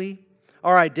 salvationally,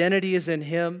 our identity is in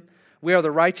Him. We are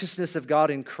the righteousness of God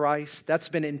in Christ. That's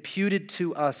been imputed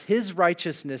to us. His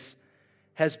righteousness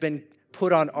has been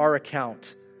put on our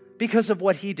account because of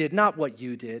what He did, not what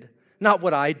you did, not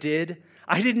what I did.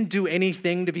 I didn't do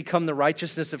anything to become the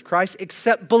righteousness of Christ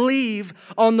except believe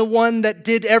on the one that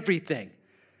did everything.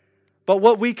 But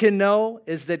what we can know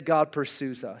is that God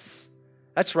pursues us.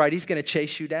 That's right, He's going to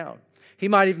chase you down. He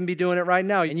might even be doing it right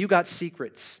now. And you got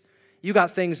secrets. You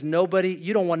got things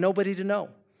you don't want nobody to know.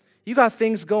 You got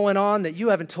things going on that you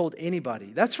haven't told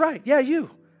anybody. That's right, yeah,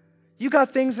 you. You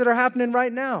got things that are happening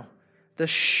right now.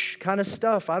 The kind of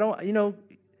stuff. You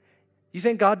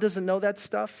think God doesn't know that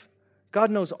stuff?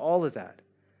 God knows all of that.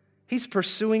 He's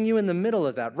pursuing you in the middle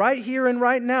of that, right here and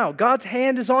right now. God's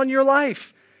hand is on your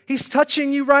life. He's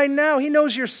touching you right now. He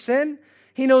knows your sin.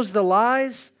 He knows the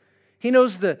lies. He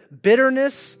knows the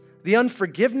bitterness, the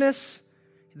unforgiveness,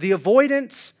 the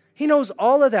avoidance. He knows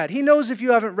all of that. He knows if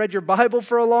you haven't read your Bible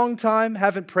for a long time,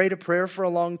 haven't prayed a prayer for a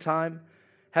long time,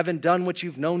 haven't done what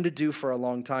you've known to do for a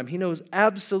long time. He knows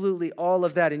absolutely all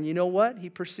of that. And you know what? He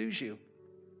pursues you.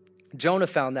 Jonah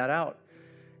found that out.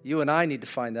 You and I need to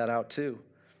find that out too.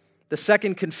 The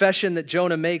second confession that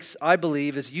Jonah makes, I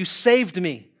believe, is, "You saved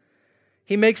me."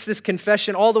 He makes this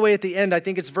confession all the way at the end. I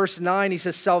think it's verse 9. He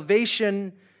says,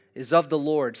 "Salvation is of the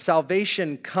Lord."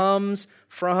 Salvation comes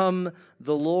from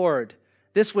the Lord.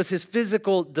 This was his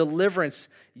physical deliverance.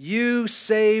 You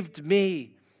saved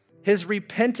me. His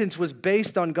repentance was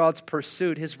based on God's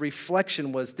pursuit. His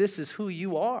reflection was, this is who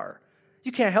you are.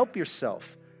 You can't help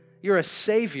yourself. You're a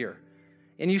savior.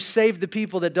 And you saved the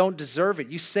people that don't deserve it.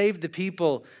 You saved the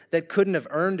people that couldn't have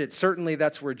earned it. Certainly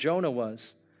that's where Jonah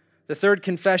was. The third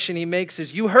confession he makes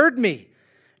is, "You heard me."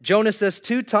 Jonah says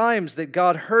 2 times that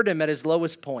God heard him at his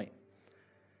lowest point.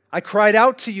 "I cried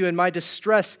out to you in my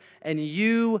distress, and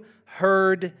you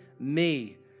heard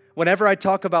me." Whenever I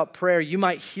talk about prayer, you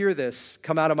might hear this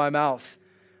come out of my mouth.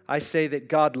 I say that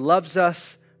God loves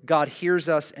us, God hears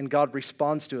us, and God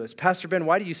responds to us. Pastor Ben,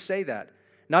 why do you say that?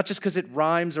 Not just because it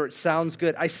rhymes or it sounds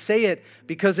good. I say it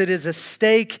because it is a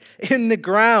stake in the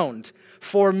ground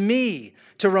for me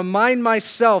to remind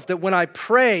myself that when I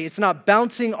pray, it's not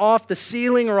bouncing off the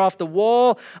ceiling or off the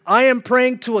wall. I am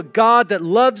praying to a God that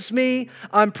loves me.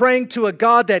 I'm praying to a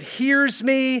God that hears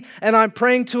me. And I'm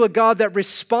praying to a God that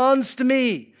responds to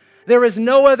me. There is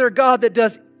no other God that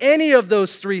does any of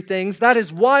those 3 things. That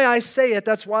is why I say it.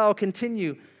 That's why I'll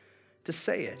continue to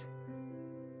say it.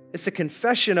 It's a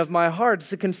confession of my heart.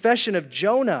 It's a confession of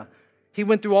Jonah. He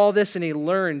went through all this and he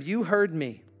learned, you heard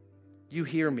me. You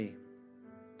hear me.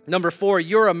 Number 4,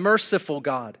 you're a merciful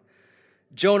God.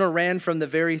 Jonah ran from the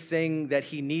very thing that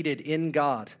he needed in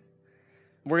God.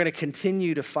 We're going to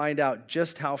continue to find out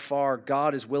just how far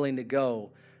God is willing to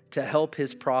go to help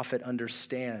his prophet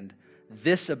understand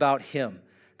this about him,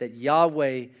 that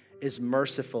Yahweh is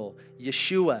merciful.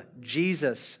 Yeshua,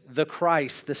 Jesus, the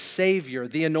Christ, the Savior,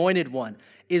 the Anointed One,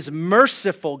 is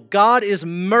merciful. God is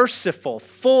merciful,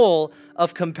 full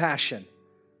of compassion.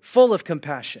 Full of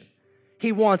compassion.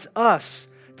 He wants us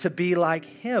to be like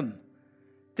him.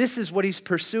 This is what he's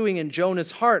pursuing in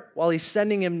Jonah's heart while he's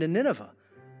sending him to Nineveh.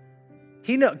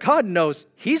 God knows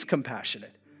he's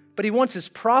compassionate, but he wants his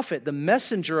prophet, the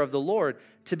messenger of the Lord,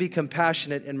 to be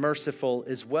compassionate and merciful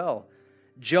as well.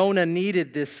 Jonah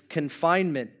needed this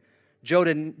confinement.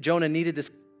 Jonah needed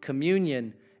this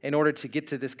communion in order to get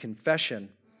to this confession.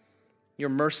 You're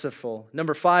merciful.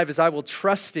 Number 5 is, I will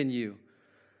trust in you.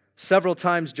 Several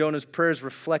times Jonah's prayers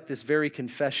reflect this very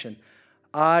confession.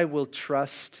 I will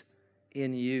trust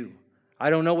in you. I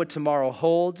don't know what tomorrow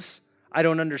holds. I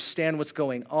don't understand what's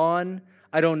going on.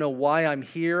 I don't know why I'm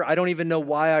here. I don't even know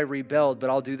why I rebelled,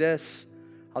 but I'll do this.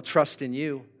 I'll trust in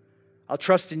you. I'll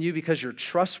trust in you because you're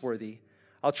trustworthy.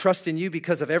 I'll trust in you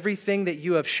because of everything that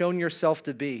you have shown yourself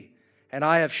to be. And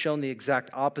I have shown the exact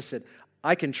opposite.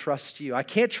 I can trust you. I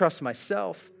can't trust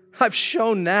myself. I've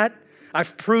shown that.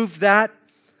 I've proved that.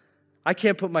 I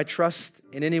can't put my trust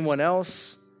in anyone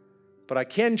else, but I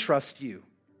can trust you.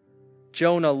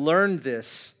 Jonah learned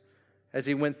this as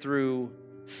he went through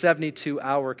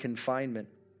 72-hour confinement.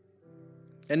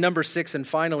 And number 6, and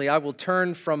finally, I will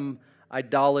turn from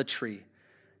idolatry.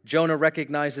 Jonah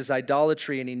recognizes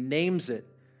idolatry and he names it.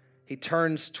 He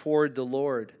turns toward the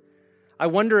Lord. I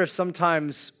wonder if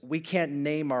sometimes we can't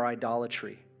name our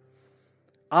idolatry.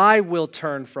 I will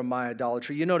turn from my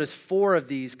idolatry. You notice 4 of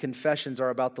these confessions are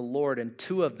about the Lord and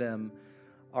 2 of them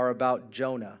are about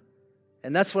Jonah.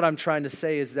 And that's what I'm trying to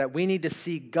say, is that we need to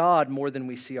see God more than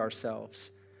we see ourselves.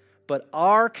 But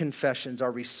our confessions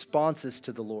are responses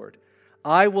to the Lord.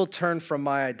 I will turn from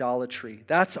my idolatry.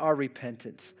 That's our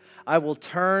repentance. I will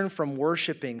turn from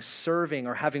worshiping, serving,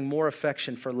 or having more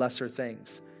affection for lesser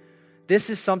things. This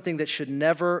is something that should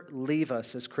never leave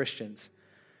us as Christians.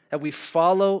 That we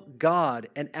follow God,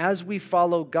 and as we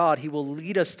follow God, He will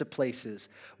lead us to places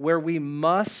where we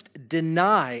must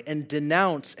deny and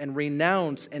denounce and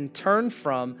renounce and turn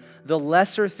from the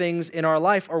lesser things in our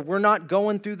life, or we're not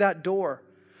going through that door.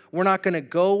 We're not going to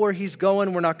go where He's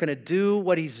going. We're not going to do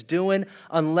what He's doing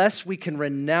unless we can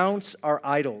renounce our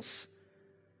idols.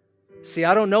 See,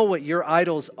 I don't know what your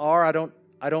idols are. I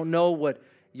don't know what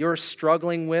you're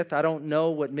struggling with. I don't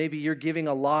know what maybe you're giving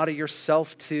a lot of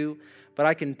yourself to. But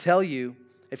I can tell you,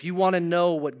 if you want to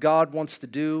know what God wants to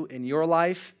do in your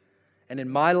life and in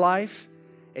my life,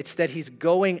 It's that he's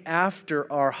going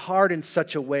after our heart in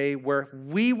such a way where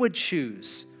we would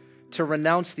choose to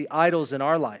renounce the idols in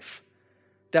our life,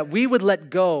 that we would let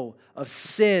go of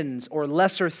sins or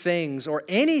lesser things or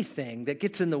anything that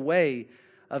gets in the way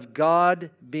of God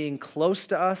being close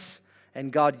to us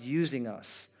and God using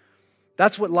us.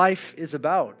 That's what life is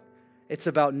about. It's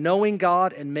about knowing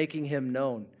God and making him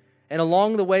known. And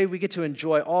along the way, we get to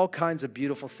enjoy all kinds of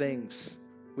beautiful things.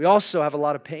 We also have a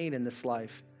lot of pain in this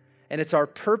life. And it's our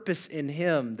purpose in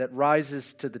him that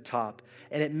rises to the top.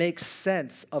 And it makes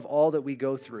sense of all that we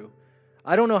go through.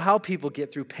 I don't know how people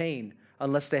get through pain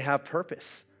unless they have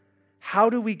purpose. How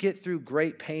do we get through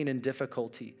great pain and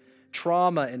difficulty,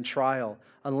 trauma and trial,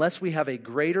 unless we have a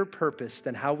greater purpose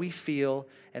than how we feel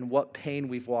and what pain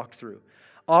we've walked through?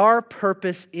 Our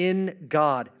purpose in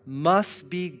God must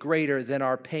be greater than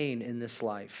our pain in this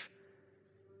life.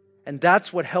 And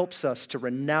that's what helps us to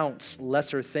renounce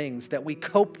lesser things that we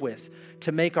cope with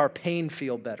to make our pain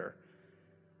feel better.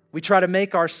 We try to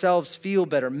make ourselves feel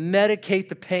better, medicate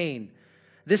the pain.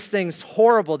 This thing's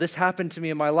horrible. This happened to me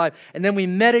in my life. And then we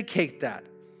medicate that.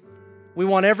 We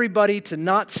want everybody to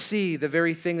not see the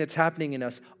very thing that's happening in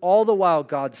us. All the while,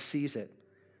 God sees it.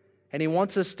 And he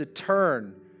wants us to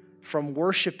turn from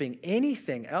worshiping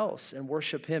anything else and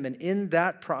worship him. And in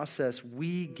that process,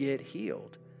 we get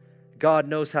healed. God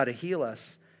knows how to heal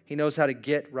us. He knows how to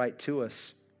get right to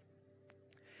us.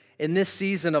 In this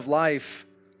season of life,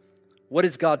 what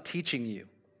is God teaching you?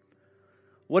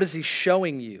 What is he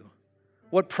showing you?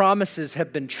 What promises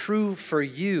have been true for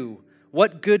you?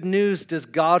 What good news does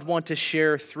God want to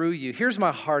share through you? Here's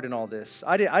my heart in all this.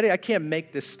 I can't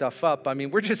make this stuff up. I mean,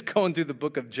 we're just going through the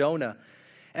book of Jonah.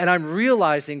 And I'm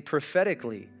realizing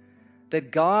prophetically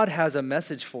that God has a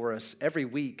message for us every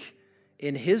week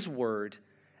in his word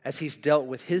as he's dealt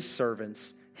with his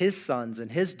servants, his sons, and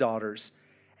his daughters.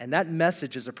 And that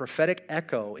message is a prophetic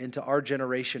echo into our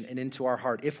generation and into our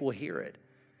heart, if we'll hear it.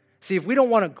 See, if we don't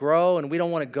want to grow and we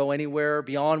don't want to go anywhere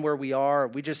beyond where we are,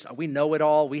 we know it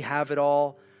all, we have it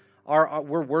all,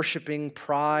 we're worshiping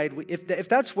pride. If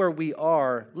that's where we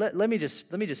are, let me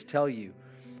just tell you,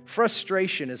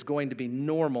 frustration is going to be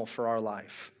normal for our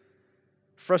life.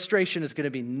 Frustration is going to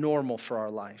be normal for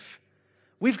our life.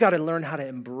 We've got to learn how to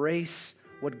embrace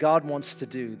what God wants to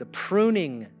do, the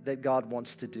pruning that God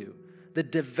wants to do, the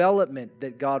development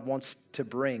that God wants to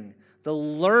bring, the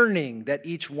learning that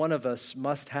each one of us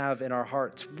must have in our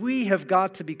hearts. We have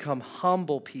got to become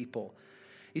humble people.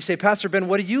 You say, Pastor Ben,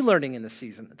 what are you learning in this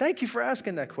season? Thank you for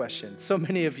asking that question. So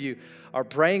many of you are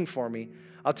praying for me.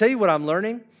 I'll tell you what I'm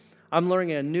learning. I'm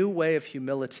learning a new way of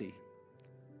humility.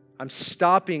 I'm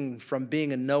stopping from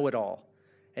being a know-it-all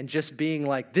and just being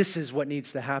like, this is what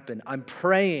needs to happen. I'm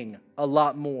praying a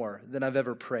lot more than I've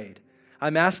ever prayed.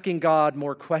 I'm asking God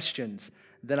more questions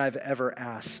than I've ever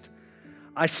asked.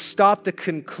 I stop the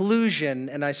conclusion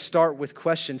and I start with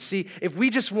questions. See, if we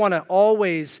just want to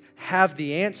always have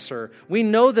the answer, we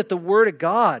know that the Word of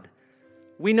God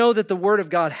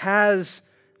has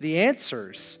the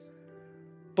answers.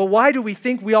 But why do we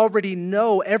think we already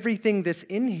know everything that's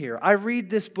in here? I read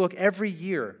this book every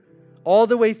year, all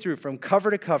the way through from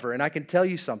cover to cover, and I can tell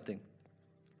you something.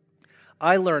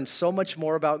 I learn so much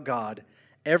more about God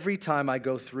every time I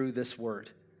go through this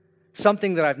word.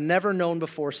 Something that I've never known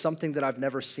before, something that I've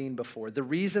never seen before. The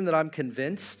reason that I'm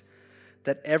convinced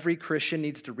that every Christian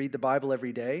needs to read the Bible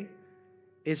every day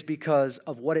is because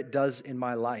of what it does in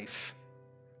my life.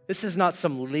 This is not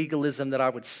some legalism that I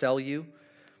would sell you.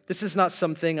 This is not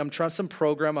some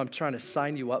program I'm trying to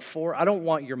sign you up for. I don't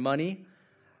want your money.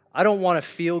 I don't want to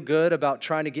feel good about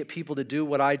trying to get people to do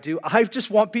what I do. I just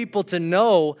want people to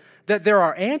know that there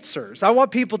are answers. I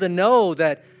want people to know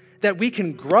that we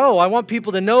can grow. I want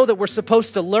people to know that we're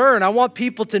supposed to learn. I want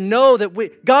people to know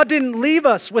that God didn't leave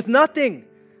us with nothing,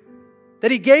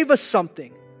 that he gave us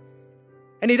something.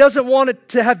 And he doesn't want it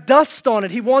to have dust on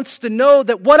it. He wants to know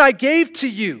that what I gave to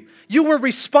you, you were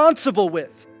responsible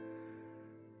with.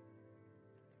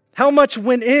 How much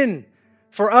went in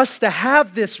for us to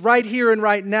have this right here and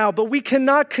right now, but we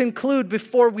cannot conclude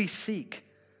before we seek.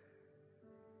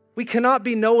 We cannot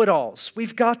be know-it-alls.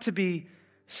 We've got to be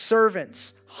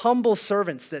servants, humble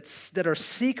servants that are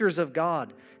seekers of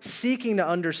God, seeking to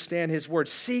understand his word,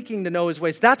 seeking to know his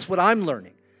ways. That's what I'm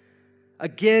learning.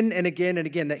 Again and again and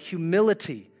again, that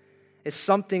humility is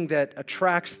something that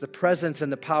attracts the presence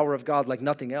and the power of God like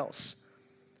nothing else.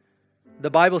 The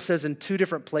Bible says in 2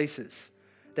 different places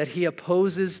that he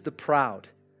opposes the proud,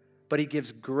 but he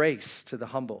gives grace to the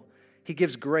humble. He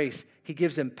gives grace. He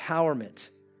gives empowerment.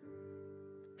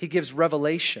 He gives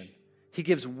revelation. He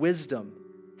gives wisdom.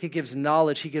 He gives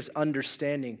knowledge. He gives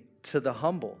understanding to the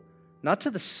humble, not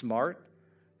to the smart,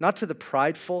 not to the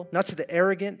prideful, not to the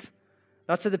arrogant,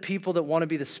 not to the people that want to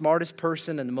be the smartest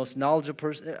person and the most knowledgeable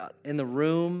person in the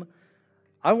room.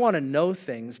 I want to know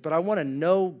things, but I want to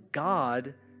know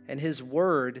God and His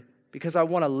Word because I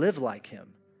want to live like Him,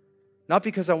 not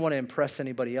because I want to impress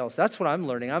anybody else. That's what I'm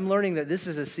learning. I'm learning that this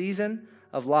is a season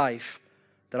of life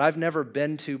that I've never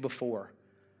been to before.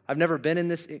 I've never been in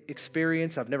this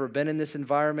experience. I've never been in this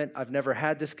environment. I've never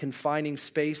had this confining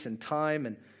space and time,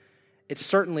 and it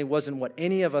certainly wasn't what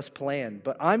any of us planned.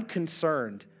 But I'm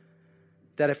concerned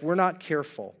that if we're not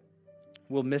careful,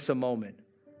 we'll miss a moment.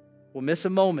 We'll miss a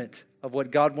moment of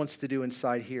what God wants to do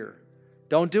inside here.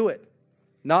 Don't do it.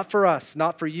 Not for us,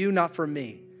 not for you, not for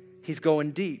me. He's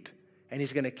going deep, and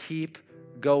He's going to keep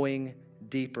going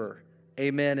deeper.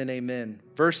 Amen and amen.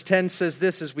 Verse 10 says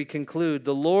this as we conclude,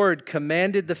 the Lord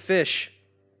commanded the fish,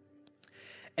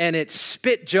 and it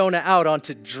spit Jonah out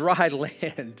onto dry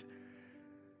land.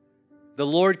 The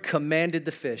Lord commanded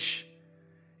the fish.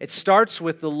 It starts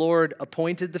with the Lord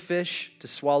appointed the fish to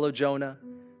swallow Jonah.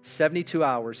 72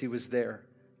 hours he was there.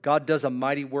 God does a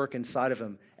mighty work inside of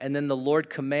him. And then the Lord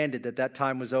commanded that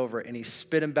time was over, and He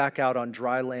spit him back out on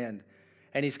dry land.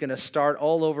 And He's going to start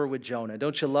all over with Jonah.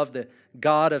 Don't you love the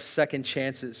God of second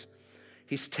chances?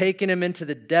 He's taken him into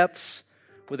the depths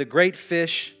with a great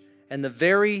fish, and the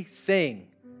very thing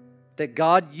that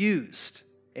God used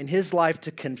in his life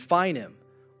to confine him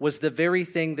was the very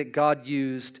thing that God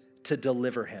used to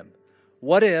deliver him.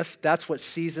 What if that's what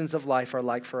seasons of life are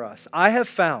like for us? I have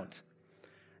found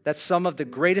that some of the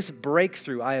greatest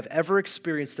breakthrough I have ever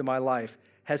experienced in my life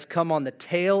has come on the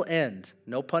tail end,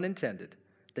 no pun intended,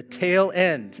 the tail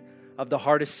end of the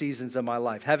hardest seasons of my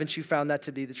life. Haven't you found that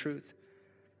to be the truth?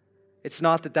 It's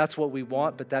not that that's what we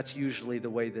want, but that's usually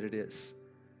the way that it is.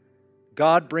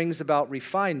 God brings about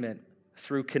refinement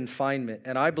through confinement,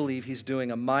 and I believe He's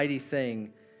doing a mighty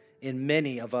thing in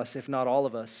many of us, if not all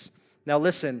of us. Now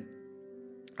listen,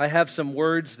 I have some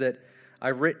words that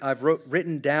I've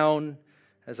written down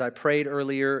as I prayed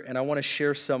earlier, and I want to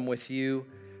share some with you.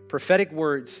 Prophetic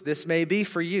words. This may be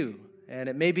for you, and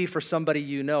it may be for somebody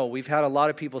you know. We've had a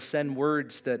lot of people send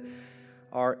words that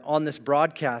are on this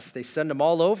broadcast. They send them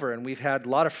all over, and we've had a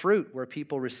lot of fruit where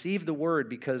people receive the word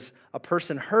because a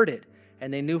person heard it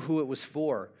and they knew who it was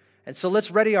for. And so let's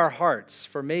ready our hearts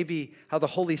for maybe how the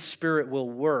Holy Spirit will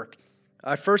work.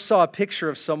 I first saw a picture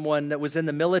of someone that was in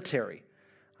the military.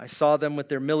 I saw them with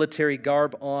their military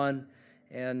garb on,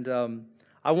 and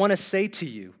I want to say to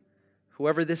you,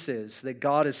 whoever this is, that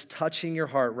God is touching your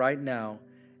heart right now,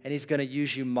 and He's going to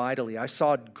use you mightily. I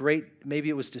saw maybe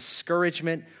it was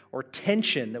discouragement or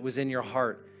tension that was in your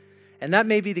heart. And that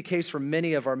may be the case for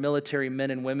many of our military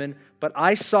men and women, but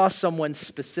I saw someone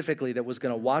specifically that was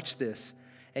going to watch this,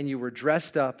 and you were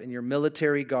dressed up in your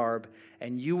military garb,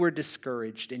 and you were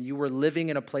discouraged, and you were living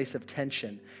in a place of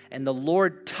tension, and the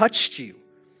Lord touched you,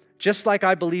 just like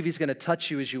I believe He's going to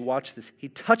touch you as you watch this. He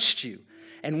touched you.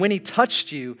 And when He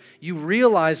touched you, you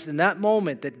realized in that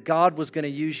moment that God was going to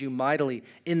use you mightily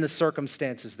in the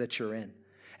circumstances that you're in.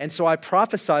 And so I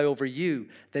prophesy over you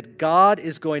that God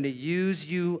is going to use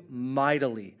you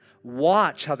mightily.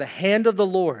 Watch how the hand of the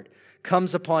Lord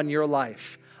comes upon your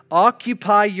life.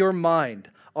 Occupy your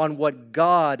mind on what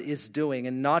God is doing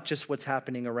and not just what's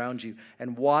happening around you.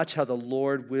 And watch how the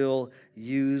Lord will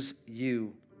use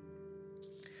you.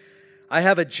 I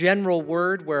have a general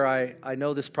word where I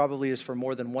know this probably is for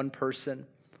more than one person.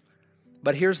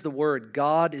 But here's the word.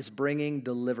 God is bringing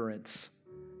deliverance.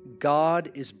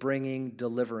 God is bringing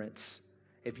deliverance.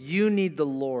 If you need the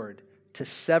Lord to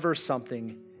sever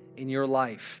something in your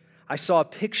life, I saw a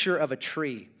picture of a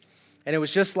tree. And it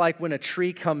was just like when a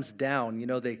tree comes down,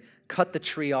 they cut the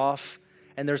tree off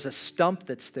and there's a stump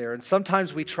that's there. And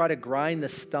sometimes we try to grind the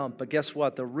stump, but guess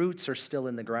what? The roots are still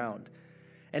in the ground.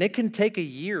 And it can take a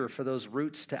year for those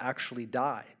roots to actually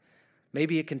die.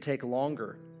 Maybe it can take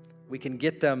longer. We can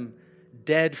get them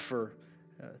dead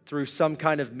through some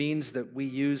kind of means that we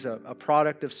use, a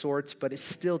product of sorts, but it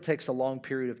still takes a long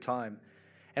period of time.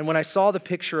 And when I saw the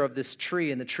picture of this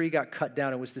tree and the tree got cut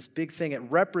down, it was this big thing. It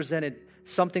represented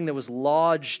something that was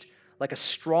lodged like a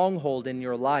stronghold in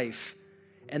your life.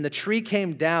 And the tree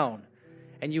came down.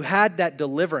 And you had that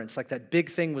deliverance, like that big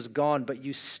thing was gone, but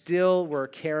you still were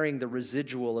carrying the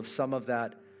residual of some of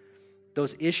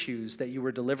those issues that you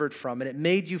were delivered from. And it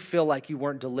made you feel like you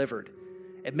weren't delivered.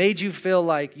 It made you feel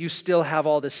like you still have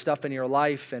all this stuff in your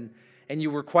life, and you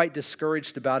were quite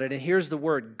discouraged about it. And here's the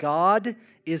word. God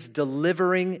is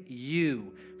delivering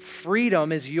you.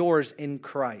 Freedom is yours in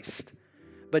Christ.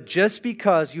 But just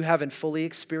because you haven't fully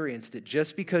experienced it,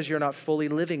 just because you're not fully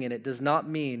living in it, does not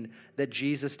mean that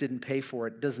Jesus didn't pay for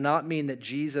it. Does not mean that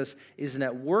Jesus isn't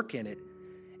at work in it.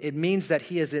 It means that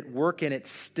he is at work in it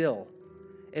still.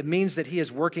 It means that he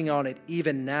is working on it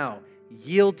even now.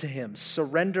 Yield to him,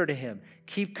 surrender to him,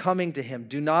 keep coming to him.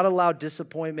 Do not allow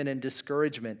disappointment and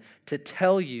discouragement to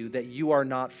tell you that you are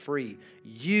not free.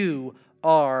 You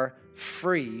are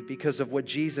free because of what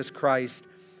Jesus Christ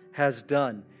has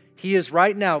done. He is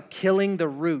right now killing the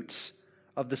roots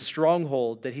of the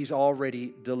stronghold that he's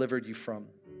already delivered you from.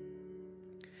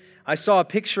 I saw a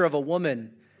picture of a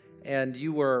woman, and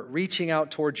you were reaching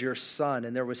out towards your son,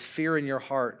 and there was fear in your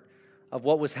heart of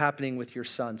what was happening with your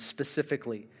son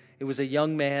specifically. It was a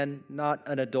young man, not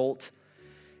an adult.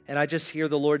 And I just hear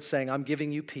the Lord saying, I'm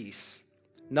giving you peace.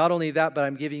 Not only that, but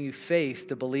I'm giving you faith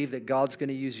to believe that God's going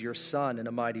to use your son in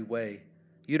a mighty way.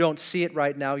 You don't see it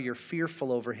right now. You're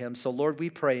fearful over him. So Lord, we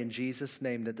pray in Jesus'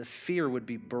 name that the fear would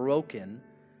be broken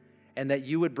and that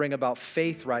you would bring about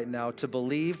faith right now to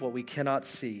believe what we cannot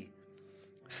see.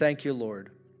 Thank you, Lord.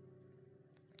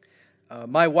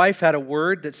 My wife had a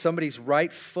word that somebody's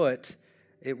right foot,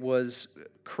 it was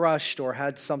crushed or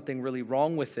had something really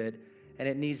wrong with it, and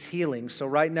it needs healing. So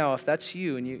right now, if that's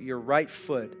you and your right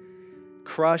foot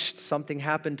crushed, something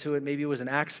happened to it, maybe it was an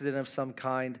accident of some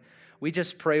kind, we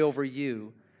just pray over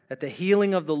you that the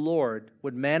healing of the Lord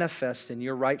would manifest in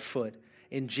your right foot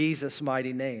in Jesus'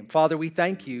 mighty name. Father, we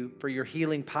thank you for your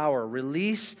healing power.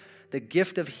 Release the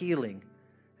gift of healing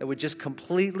that would just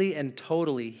completely and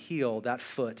totally heal that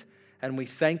foot. And we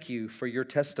thank you for your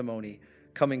testimony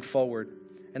coming forward.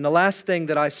 And the last thing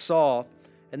that I saw,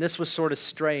 and this was sort of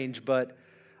strange, but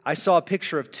I saw a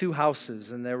picture of two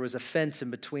houses, and there was a fence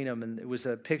in between them, and it was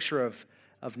a picture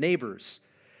of neighbors.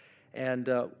 And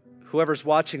whoever's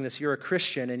watching this, you're a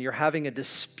Christian, and you're having a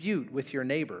dispute with your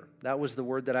neighbor. That was the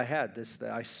word that I had.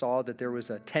 I saw that there was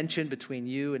a tension between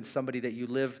you and somebody that you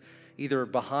live either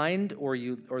behind or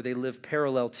they live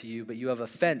parallel to you, but you have a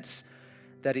fence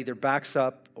that either backs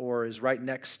up or is right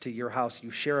next to your house. You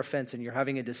share a fence and you're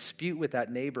having a dispute with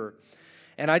that neighbor.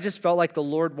 And I just felt like the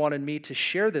Lord wanted me to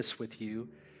share this with you,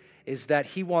 is that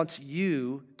he wants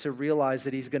you to realize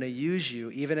that he's going to use you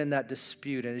even in that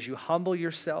dispute. And as you humble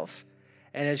yourself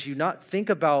and as you not think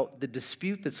about the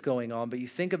dispute that's going on, but you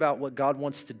think about what God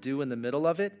wants to do in the middle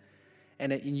of it,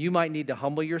 and you might need to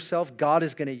humble yourself, God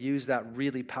is going to use that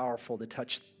really powerful to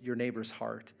touch your neighbor's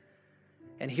heart.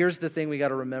 And here's the thing we got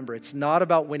to remember. It's not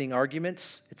about winning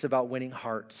arguments. It's about winning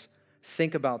hearts.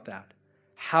 Think about that.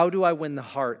 How do I win the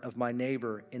heart of my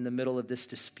neighbor in the middle of this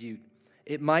dispute?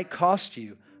 It might cost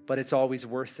you, but it's always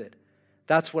worth it.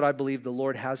 That's what I believe the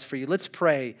Lord has for you. Let's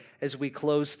pray as we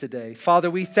close today. Father,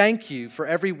 we thank you for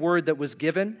every word that was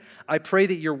given. I pray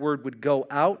that your word would go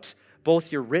out,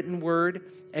 both your written word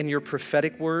and your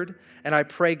prophetic word. And I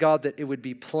pray, God, that it would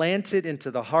be planted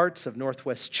into the hearts of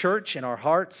Northwest Church, in our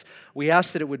hearts. We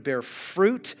ask that it would bear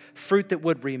fruit that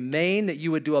would remain, that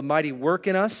you would do a mighty work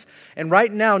in us. And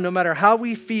right now, no matter how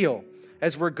we feel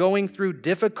as we're going through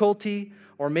difficulty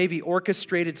or maybe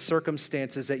orchestrated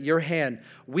circumstances at your hand,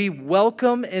 we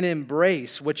welcome and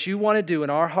embrace what you want to do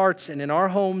in our hearts and in our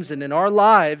homes and in our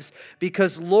lives,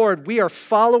 because, Lord, we are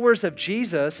followers of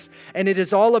Jesus, and it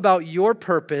is all about your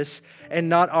purpose and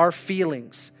not our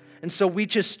feelings. And so we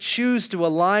just choose to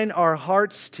align our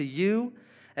hearts to you,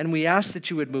 and we ask that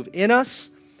you would move in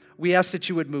us. We ask that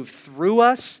you would move through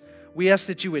us. We ask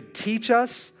that you would teach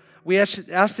us. We ask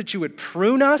that you would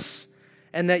prune us,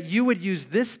 and that you would use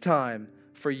this time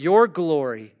for your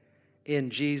glory in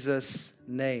Jesus'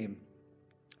 name.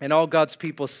 And all God's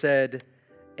people said,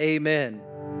 amen.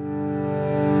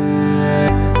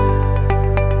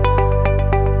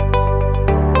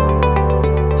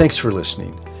 Thanks for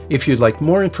listening. If you'd like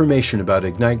more information about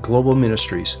Ignite Global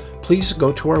Ministries, please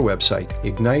go to our website,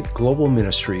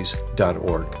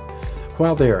 igniteglobalministries.org.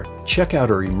 While there, check out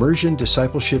our Immersion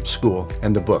Discipleship School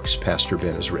and the books Pastor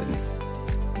Ben has written.